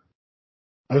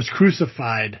was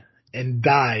crucified and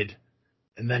died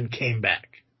and then came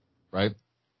back. Right.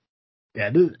 Yeah,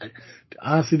 dude,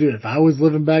 honestly, dude, if I was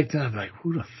living back then, I'd be like,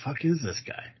 who the fuck is this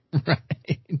guy?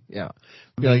 Right. Yeah.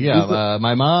 Be like, yeah,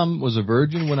 my mom was a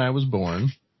virgin when I was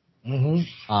born. Mm-hmm.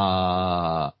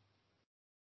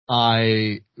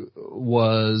 I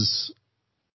was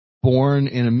born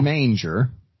in a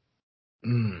manger.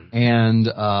 And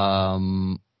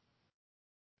I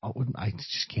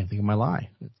just can't think of my lie.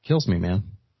 It kills me, man.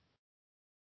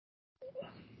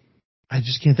 I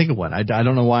just can't think of one. I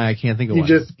don't know why I can't think of one.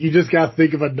 You just got to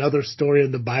think of another story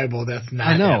in the Bible that's not.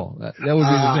 I know that would be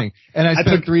the thing. And I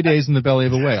spent 3 days in the belly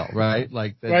of a whale, right?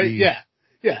 Like that. Right? Yeah.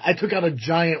 I took out a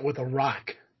giant with a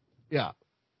rock. Yeah.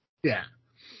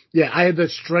 I had the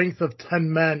strength of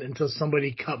 10 men until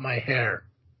somebody cut my hair.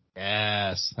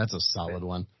 Yes, that's a solid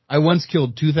one. I once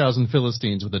killed 2,000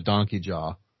 Philistines with a donkey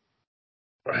jaw.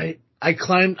 Right? I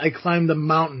climbed the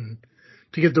mountain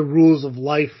to get the rules of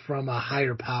life from a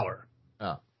higher power.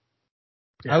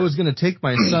 Yeah. I was going to take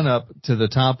my son up to the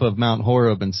top of Mount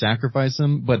Horeb and sacrifice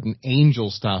him, but an angel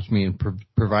stopped me and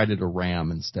provided a ram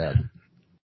instead.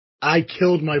 I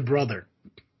killed my brother.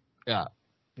 Yeah.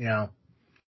 Yeah.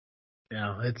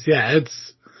 Yeah,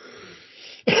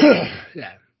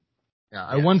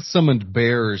 I once summoned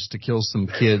bears to kill some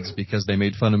kids because they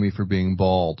made fun of me for being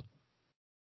bald.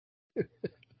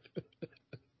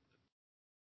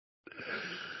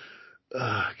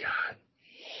 Oh, God.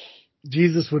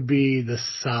 Jesus would be the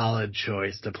solid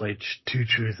choice to play 2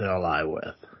 truths and a lie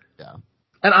with. Yeah.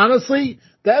 And honestly,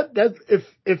 that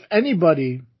if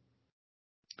anybody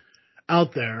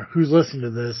out there who's listening to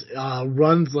this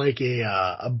runs like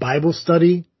a Bible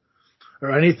study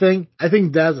or anything, I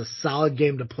think that's a solid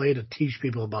game to play to teach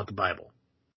people about the Bible.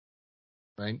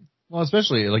 Right. Well,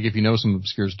 especially like if you know some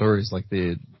obscure stories like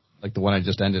the one I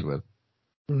just ended with.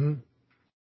 Mm-hmm.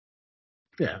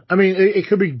 Yeah, I mean, it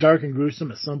could be dark and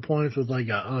gruesome at some points with like,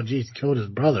 oh, Jesus killed his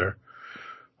brother.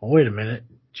 Oh, wait a minute.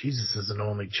 Jesus is an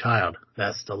only child.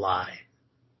 That's the lie.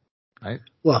 Right.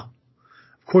 Well,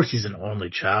 of course he's an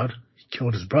only child. He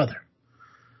killed his brother.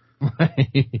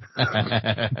 Right.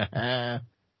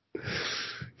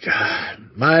 God,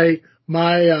 my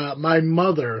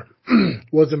mother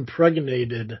was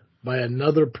impregnated by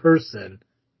another person,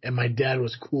 and my dad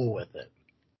was cool with it.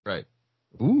 Right.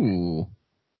 Ooh.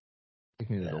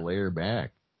 Taking it a Yeah. layer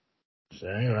back. See,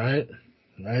 right?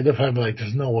 I'd be like,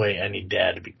 there's no way any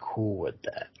dad would be cool with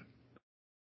that.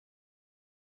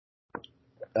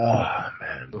 Oh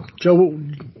man, Joe.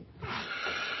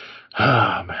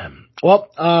 Oh man. Well,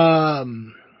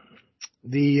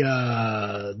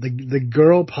 the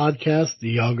girl podcast,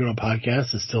 the Y'all Girl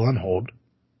podcast, is still on hold.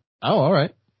 Oh, all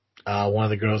right. One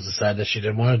of the girls decided that she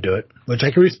didn't want to do it, which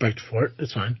I can respect for it.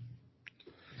 It's fine.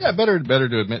 Yeah, better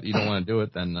to admit you don't want to do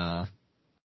it than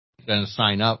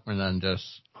sign up and then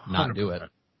just not 100%. do it.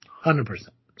 100%.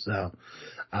 So,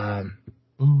 Oh, I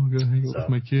gotta hang out with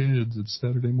my kids. It's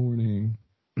Saturday morning.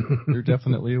 They're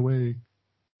definitely awake.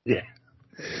 Yeah.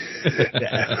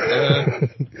 Yeah.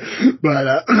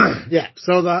 But yeah,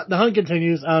 so the hunt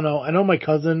continues. I don't know. I know my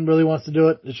cousin really wants to do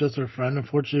it. It's just her friend,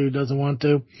 unfortunately, who doesn't want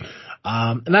to.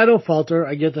 And I don't fault her.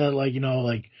 I get that, like,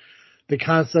 the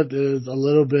concept is a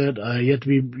little bit, you have to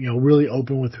be, really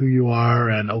open with who you are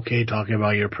and okay talking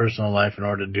about your personal life in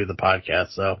order to do the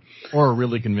podcast. So, or a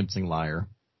really convincing liar.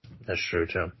 That's true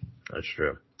too. That's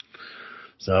true.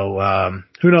 So,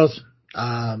 who knows?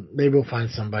 Maybe we'll find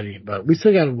somebody, but we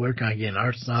still got to work on getting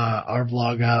our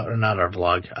vlog out, or not our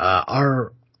vlog,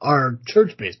 our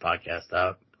church-based podcast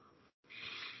out.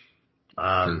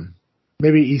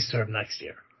 Maybe Easter of next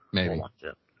year. Maybe. We'll launch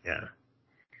it. Yeah.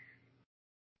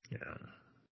 Yeah.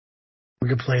 We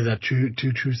could play that two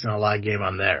truths and a lie game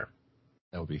on there.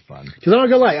 That would be fun. Because I'm not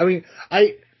gonna lie, I mean,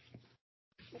 I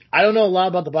don't know a lot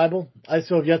about the Bible. I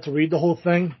still have yet to read the whole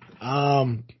thing.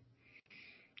 I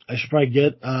should probably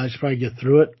get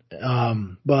through it.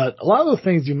 But a lot of the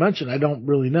things you mentioned, I don't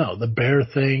really know. The bear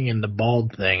thing and the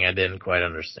bald thing, I didn't quite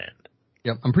understand.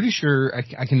 Yep, I'm pretty sure.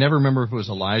 I can never remember if it was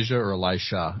Elijah or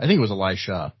Elisha. I think it was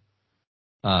Elisha.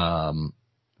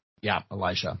 Yeah,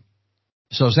 Elisha.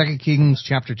 So 2 Kings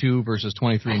chapter 2 verses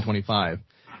 23 and 25.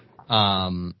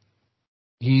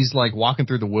 He's like walking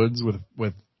through the woods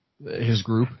with his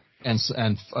group and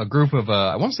a group of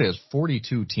I want to say it was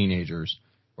 42 teenagers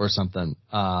or something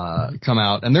come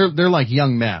out, and they're like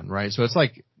young men, right? So it's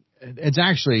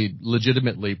actually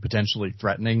legitimately potentially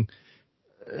threatening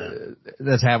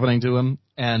that's happening to him,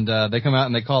 and they come out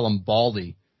and they call him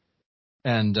Baldy.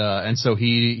 And so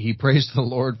he prays to the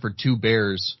Lord for two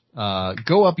bears.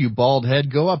 Go up, you bald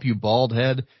head. Go up, you bald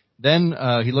head. Then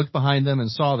he looked behind them and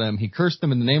saw them. He cursed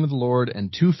them in the name of the Lord,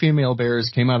 and two female bears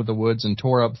came out of the woods and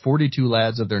tore up 42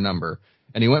 lads of their number.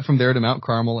 And he went from there to Mount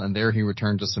Carmel, and there he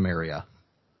returned to Samaria.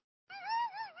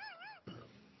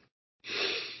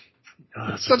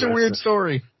 Oh, such a weird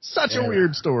story. Such a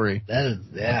weird story. That is,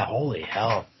 holy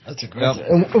hell. That's aggressive.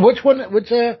 Yep. Which part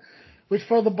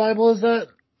of the Bible is that?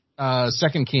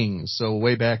 2 Kings, so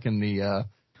way back in the,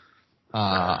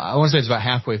 I want to say it's about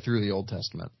halfway through the Old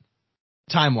Testament,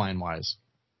 timeline-wise.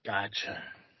 Gotcha.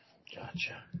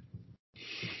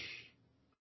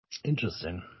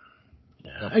 Interesting.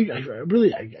 Yeah, yep.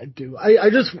 I do. I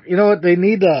just, you know what, they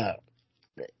need to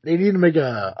make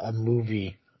a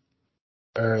movie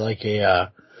or like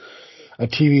a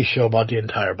TV show about the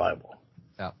entire Bible.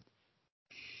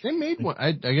 They made one.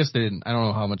 I guess they didn't. I don't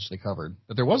know how much they covered,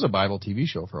 but there was a Bible TV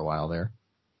show for a while there.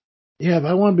 Yeah, but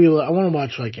I want to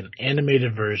watch like an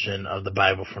animated version of the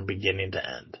Bible from beginning to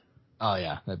end. Oh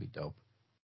yeah, that'd be dope.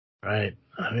 Right.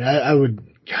 I mean, I would.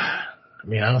 God, I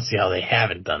mean, I don't see how they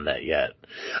haven't done that yet.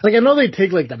 Like, I know they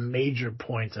take like the major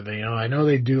points of it. I know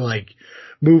they do like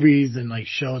movies and like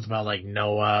shows about like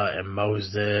Noah and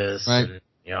Moses, right. And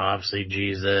obviously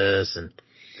Jesus and.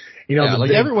 Like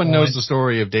everyone knows the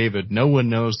story of David. No one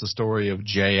knows the story of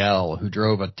JL, who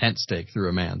drove a tent stake through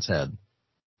a man's head.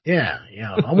 Yeah.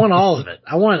 I want all of it.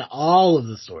 I want all of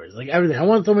the stories, like everything. I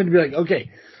want someone to be like, okay,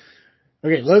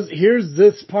 here's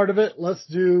this part of it. Let's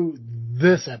do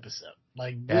this episode.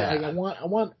 Like I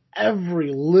want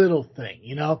every little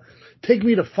thing. Take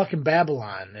me to fucking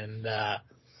Babylon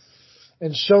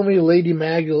and show me Lady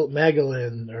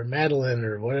Magdalene or Madeline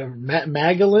or whatever.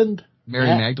 Magdalene? Mary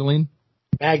Magdalene?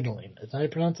 Magdalene. Is that how you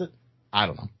pronounce it? I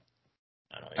don't know.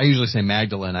 I usually say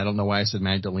Magdalene. I don't know why I said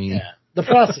Magdalene. Yeah. The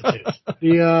prostitute.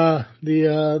 the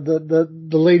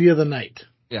lady of the night.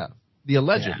 Yeah. The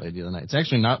alleged lady of the night. It's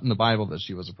actually not in the Bible that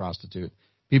she was a prostitute.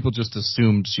 People just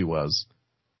assumed she was.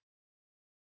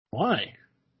 Why?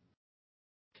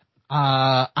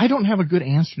 I don't have a good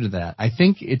answer to that. I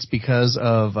think it's because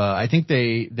of, I think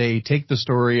they take the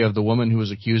story of the woman who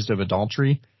was accused of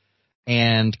adultery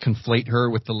and conflate her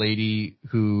with the lady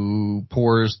who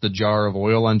pours the jar of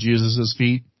oil on Jesus'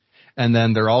 feet. And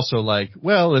then they're also like,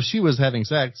 well, if she was having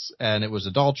sex and it was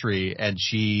adultery and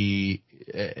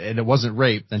it wasn't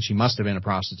rape, then she must have been a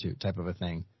prostitute type of a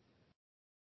thing.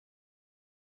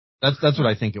 That's what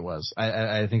I think it was.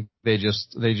 I think they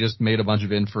just made a bunch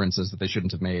of inferences that they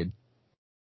shouldn't have made.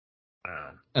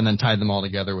 And then tied them all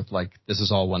together with like, this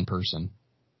is all one person.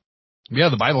 Yeah,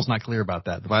 the Bible's not clear about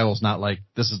that. The Bible's not like,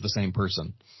 this is the same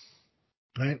person.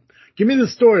 Right. Give me the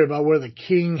story about where the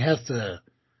king has to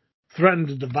threaten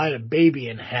to divide a baby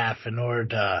in half in order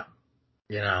to,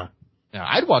 Yeah,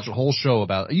 I'd watch a whole show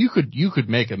about, you could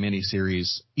make a mini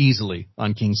series easily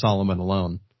on King Solomon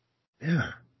alone.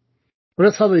 Yeah. But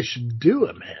that's how they should do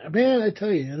it, man. Man, I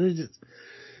tell you, they just,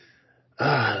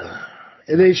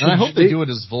 they should. And I hope they do it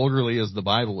as vulgarly as the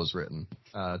Bible was written,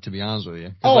 to be honest with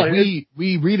you.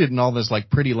 We read it in all this like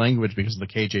pretty language because of the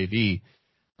KJV.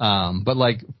 But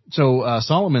like, so,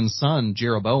 Solomon's son,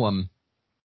 Jeroboam,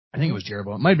 I think it was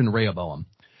Jeroboam, it might have been Rehoboam.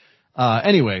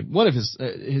 Anyway, one of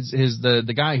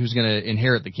the guy who's going to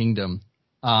inherit the kingdom,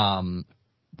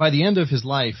 by the end of his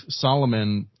life,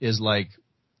 Solomon is like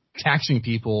taxing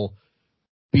people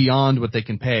beyond what they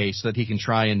can pay so that he can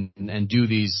try and do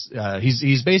these,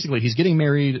 he's getting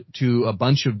married to a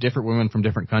bunch of different women from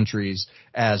different countries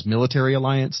as military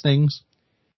alliance things.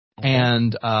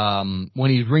 And,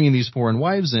 when he's bringing these foreign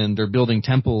wives in, they're building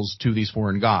temples to these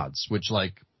foreign gods, which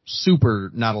like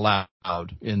super not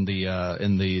allowed in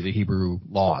the Hebrew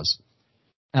laws.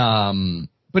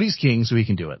 But he's king, so he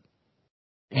can do it.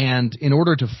 And in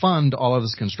order to fund all of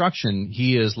this construction,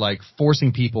 he is like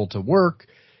forcing people to work.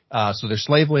 So there's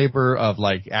slave labor of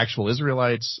like actual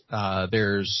Israelites.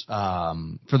 There's,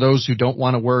 for those who don't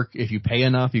want to work, if you pay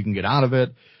enough, you can get out of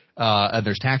it. And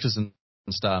there's taxes and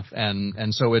stuff.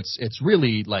 And so it's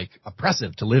really like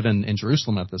oppressive to live in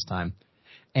Jerusalem at this time.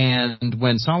 And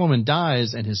when Solomon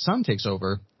dies and his son takes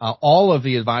over, all of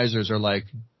the advisors are like,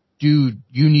 dude,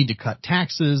 you need to cut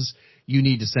taxes. You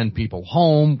need to send people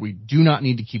home. We do not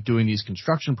need to keep doing these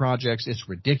construction projects. It's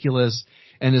ridiculous.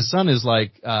 And his son is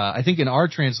like, I think in our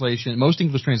translation, most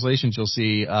English translations you'll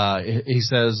see, he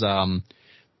says,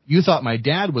 you thought my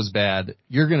dad was bad.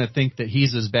 You're going to think that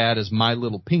he's as bad as my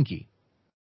little pinky.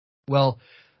 Well,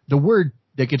 the word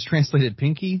that gets translated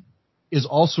pinky is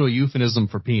also a euphemism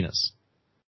for penis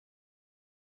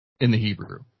in the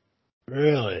Hebrew.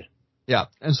 Really? Yeah.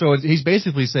 And so he's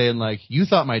basically saying like, you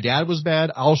thought my dad was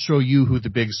bad. I'll show you who the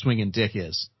big swinging dick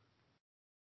is.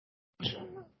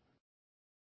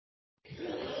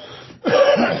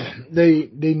 They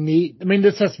need, I mean,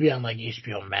 this has to be on like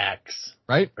HBO Max.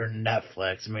 Right? Or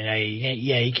Netflix. I mean,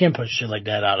 you can't put shit like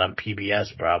that out on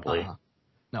PBS probably.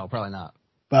 No, probably not.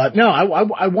 But no,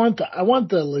 I want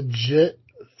the legit,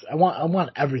 I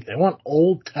want everything. I want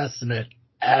Old Testament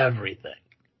everything.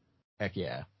 Heck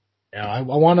yeah. I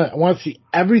want to see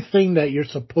everything that you're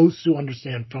supposed to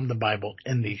understand from the Bible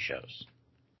in these shows.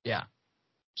 Yeah.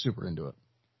 Super into it.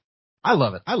 I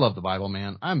love it. I love the Bible,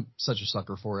 man. I'm such a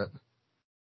sucker for it.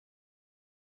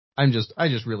 I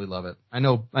just really love it. I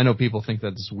know people think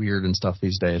that it's weird and stuff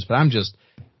these days, but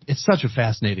it's such a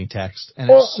fascinating text and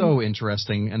it's so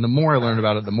interesting. And the more I learn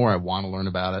about it, the more I want to learn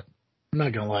about it. I'm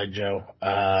not going to lie, Joe.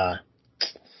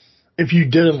 If you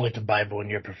didn't like the Bible in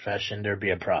your profession, there'd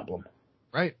be a problem.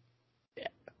 Right. Yeah.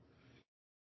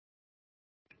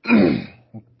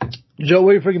 Joe,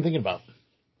 what are you freaking thinking about?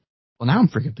 Well, now I'm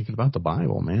freaking thinking about the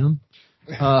Bible, man.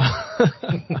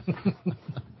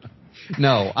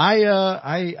 No,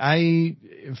 I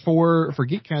for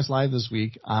Geekcast Live this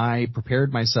week, I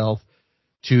prepared myself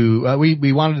to,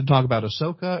 we wanted to talk about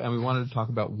Ahsoka and we wanted to talk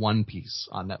about One Piece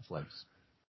on Netflix.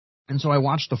 And so I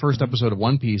watched the first episode of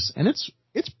One Piece and it's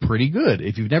pretty good.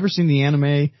 If you've never seen the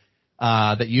anime,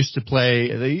 that used to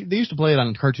play, they used to play it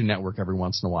on Cartoon Network every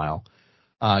once in a while,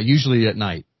 usually at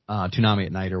night, Toonami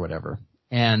at night or whatever.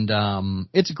 And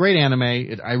it's a great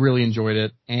anime. I really enjoyed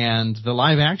it. And the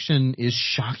live action is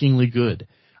shockingly good.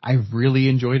 I've really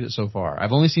enjoyed it so far.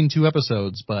 I've only seen 2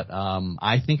 episodes, but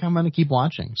I think I'm going to keep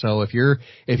watching. So if you're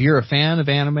a fan of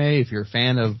anime, if you're a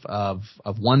fan of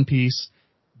One Piece,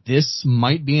 this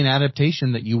might be an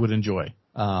adaptation that you would enjoy.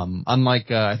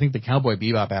 Unlike I think the Cowboy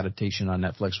Bebop adaptation on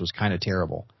Netflix was kind of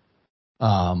terrible.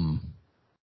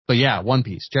 But yeah, One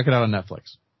Piece. Check it out on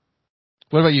Netflix.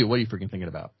 What about you? What are you freaking thinking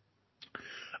about?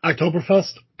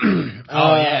 Oktoberfest.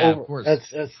 Of course.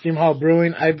 That's Steam Hall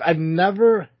Brewing. I've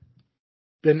never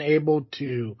been able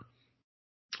to.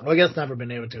 Well, I guess never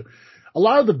been able to. A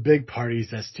lot of the big parties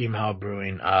that Steam Hall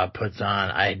Brewing puts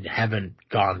on, I haven't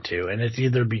gone to, and it's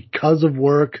either because of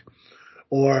work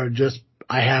or just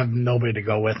I have nobody to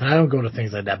go with, and I don't go to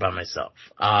things like that by myself.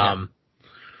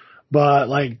 But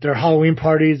like their Halloween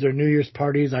parties, their New Year's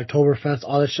parties, Oktoberfest,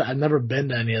 all this shit, I've never been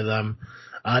to any of them.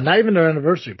 Not even their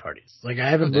anniversary parties. Like I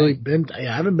haven't really been,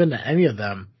 I haven't been to any of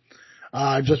them.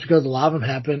 Just because a lot of them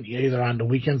happen either on the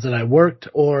weekends that I worked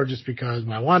or just because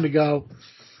when I wanted to go,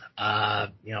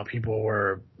 people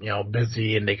were,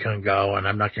 busy and they couldn't go, and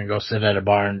I'm not going to go sit at a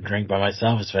bar and drink by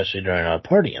myself, especially during a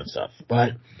party and stuff.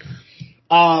 But,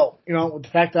 with the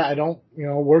fact that I don't,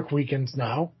 work weekends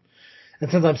now, and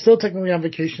since I'm still technically on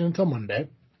vacation until Monday,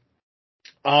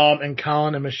 and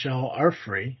Colin and Michelle are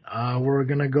free, we're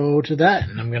going to go to that,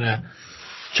 and I'm going to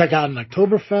check out an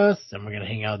Oktoberfest, and we're going to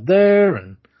hang out there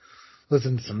and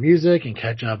listen to some music and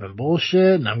catch up and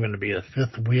bullshit, and I'm going to be the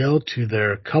fifth wheel to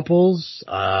their couples.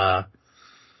 Most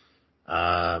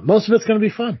of it's going to be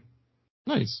fun.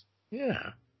 Nice.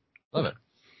 Yeah. Love it.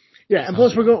 Yeah, and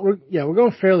plus we're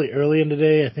going fairly early in the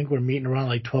day. I think we're meeting around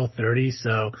like 12:30,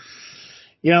 so,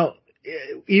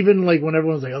 even like when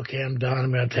everyone's like, okay, I'm done,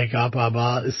 I'm going to take off, blah,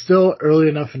 blah, it's still early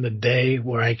enough in the day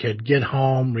where I could get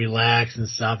home, relax and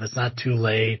stuff. It's not too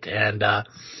late, and,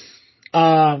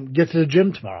 get to the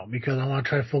gym tomorrow because I want to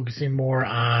try focusing more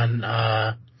on,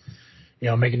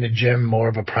 making the gym more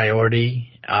of a priority,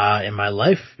 in my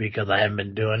life because I haven't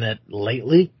been doing it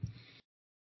lately.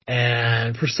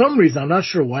 And for some reason, I'm not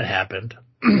sure what happened,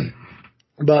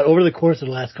 but over the course of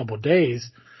the last couple of days,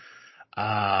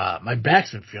 my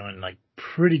back's been feeling like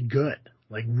pretty good,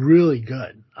 like really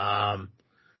good. I'm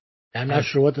not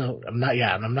sure what I'm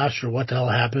not sure what the hell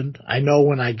happened. I know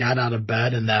when I got out of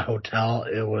bed in that hotel,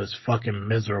 it was fucking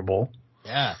miserable.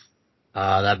 Yeah.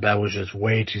 That bed was just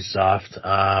way too soft.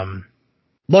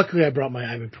 Luckily I brought my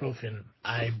ibuprofen.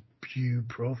 I don't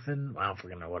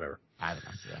fucking know, whatever. I don't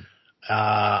know. Yeah.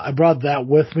 I brought that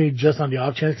with me just on the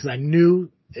off chance because I knew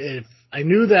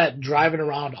that driving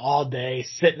around all day,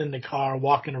 sitting in the car,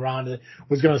 walking around it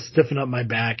was going to stiffen up my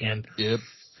back, and Yep.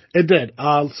 It did.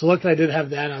 So luckily I did have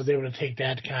that. I was able to take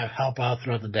that to kind of help out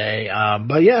throughout the day.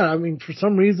 But yeah, I mean, for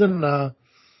some reason,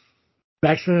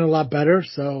 back's feeling a lot better.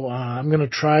 So, I'm going to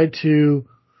try to,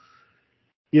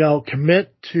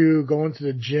 commit to going to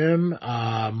the gym,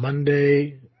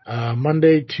 Monday,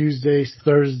 Tuesdays,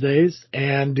 Thursdays,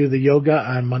 and do the yoga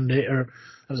on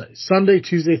Sunday,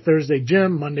 Tuesday, Thursday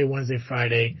gym, Monday, Wednesday,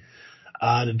 Friday,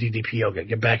 the DDP yoga.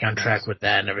 Get back on track with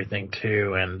that and everything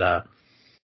too. And, nice.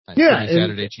 Yeah.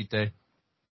 Saturday cheat day.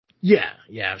 Yeah.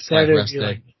 Saturday. Rest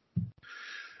day.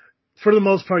 For the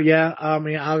most part, yeah. I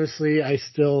mean, obviously I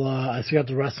still got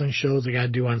the wrestling shows I got to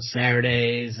do on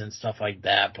Saturdays and stuff like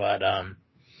that. But,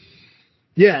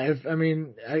 yeah,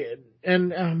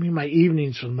 my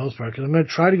evenings for the most part, because I'm going to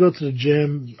try to go to the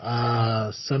gym,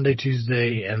 Sunday,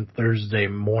 Tuesday, and Thursday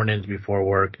mornings before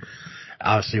work.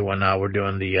 Obviously when, we're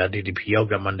doing the, DDP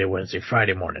yoga Monday, Wednesday,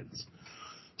 Friday mornings.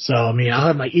 So, I mean, I'll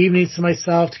have my evenings to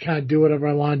myself to kind of do whatever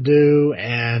I want to do.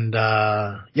 And,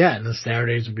 and the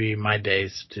Saturdays would be my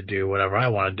days to do whatever I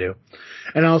want to do.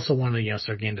 And I also want to,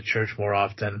 start getting to church more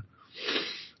often.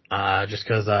 Just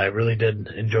cause I really did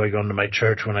enjoy going to my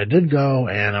church when I did go,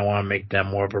 and I want to make that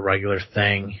more of a regular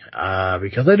thing,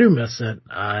 because I do miss it.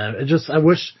 I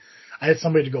wish I had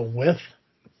somebody to go with,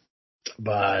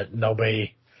 but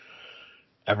nobody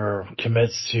ever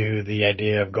commits to the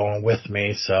idea of going with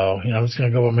me. So, I'm just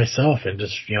going to go with myself and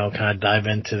just, kind of dive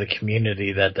into the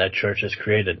community that church has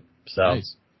created. So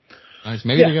nice.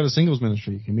 Maybe they got a singles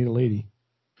ministry. You can meet a lady.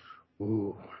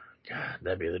 Ooh, God,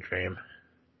 that'd be the dream.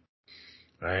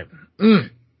 Right.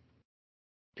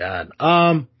 God.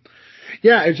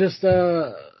 Yeah, it's just,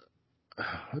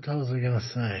 what the hell was I going to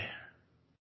say?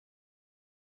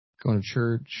 Going to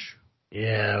church.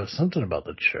 Yeah, it was something about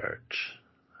the church.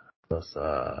 It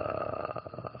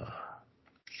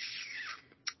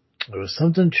was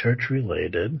something church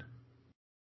related.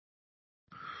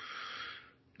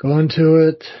 Going to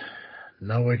it.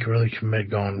 Nobody can really commit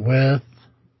going with.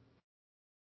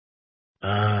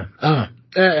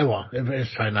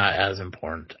 It's probably not as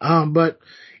important. But,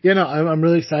 I'm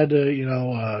really excited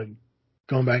to,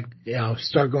 going back,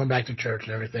 start going back to church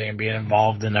and everything and being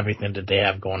involved in everything that they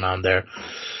have going on there.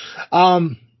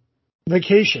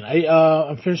 Vacation.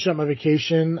 I'm finishing up my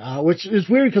vacation, which is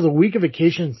weird because a week of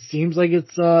vacation seems like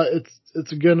it's a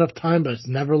good enough time, but it's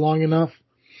never long enough.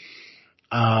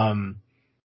 But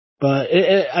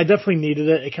I definitely needed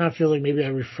it. It kind of feels like maybe I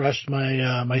refreshed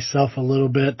myself a little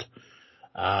bit.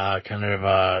 Got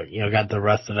the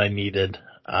rest that I needed,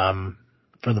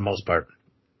 for the most part.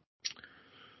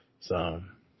 So.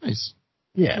 Nice.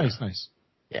 Yeah. Nice.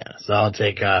 Yeah. So I'll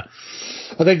take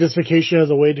this vacation as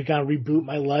a way to kind of reboot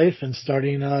my life, and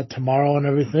starting, tomorrow and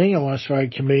everything, I want to try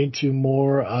committing to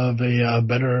more of a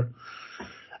better,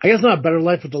 I guess not a better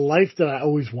life, but the life that I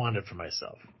always wanted for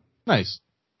myself. Nice.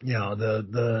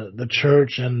 the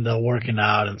church and the working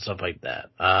out and stuff like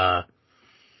that.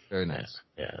 Very nice.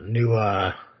 Yeah, new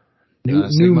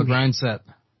Sigma grind set.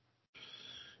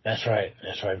 That's right,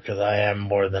 because I am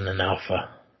more than an alpha.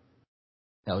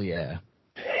 Hell yeah.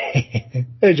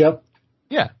 Hey, Joe.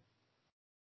 Yeah.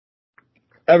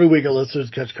 Every week, our listeners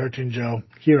catch Cartoon Joe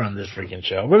here on this freaking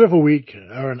show. But if a week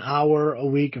or an hour a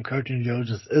week of Cartoon Joe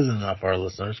just isn't enough for our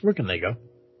listeners, where can they go?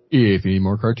 If you need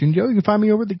more Cartoon Joe, you can find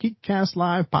me over at the Geekcast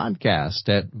Live podcast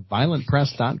at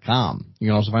violentpress.com. You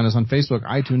can also find us on Facebook,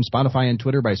 iTunes, Spotify, and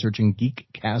Twitter by searching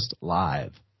Geekcast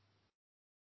Live.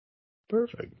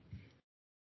 Perfect.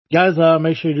 Guys,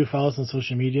 make sure you do follow us on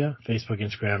social media, Facebook,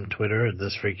 Instagram, Twitter,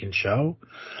 This Freaking Show.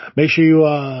 Make sure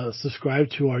you subscribe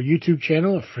to our YouTube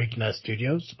channel at Freakin'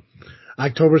 Studios.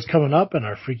 October's coming up, and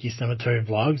our Freaky Cemetery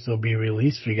vlogs will be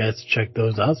released for you guys to check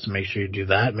those out, so make sure you do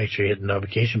that. Make sure you hit the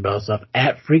notification bell stuff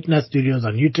at Freakin' Studios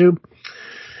on YouTube.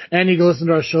 And you can listen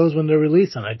to our shows when they're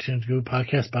released on iTunes, Google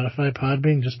Podcasts, Spotify,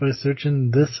 Podbean, just by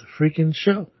searching This Freaking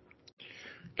Show.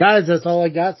 Guys, that's all I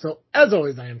got. So, as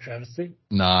always, I am Travis C.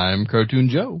 And I'm Cartoon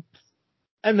Joe.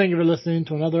 And thank you for listening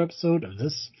to another episode of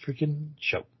This Freaking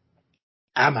Show.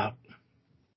 I'm out.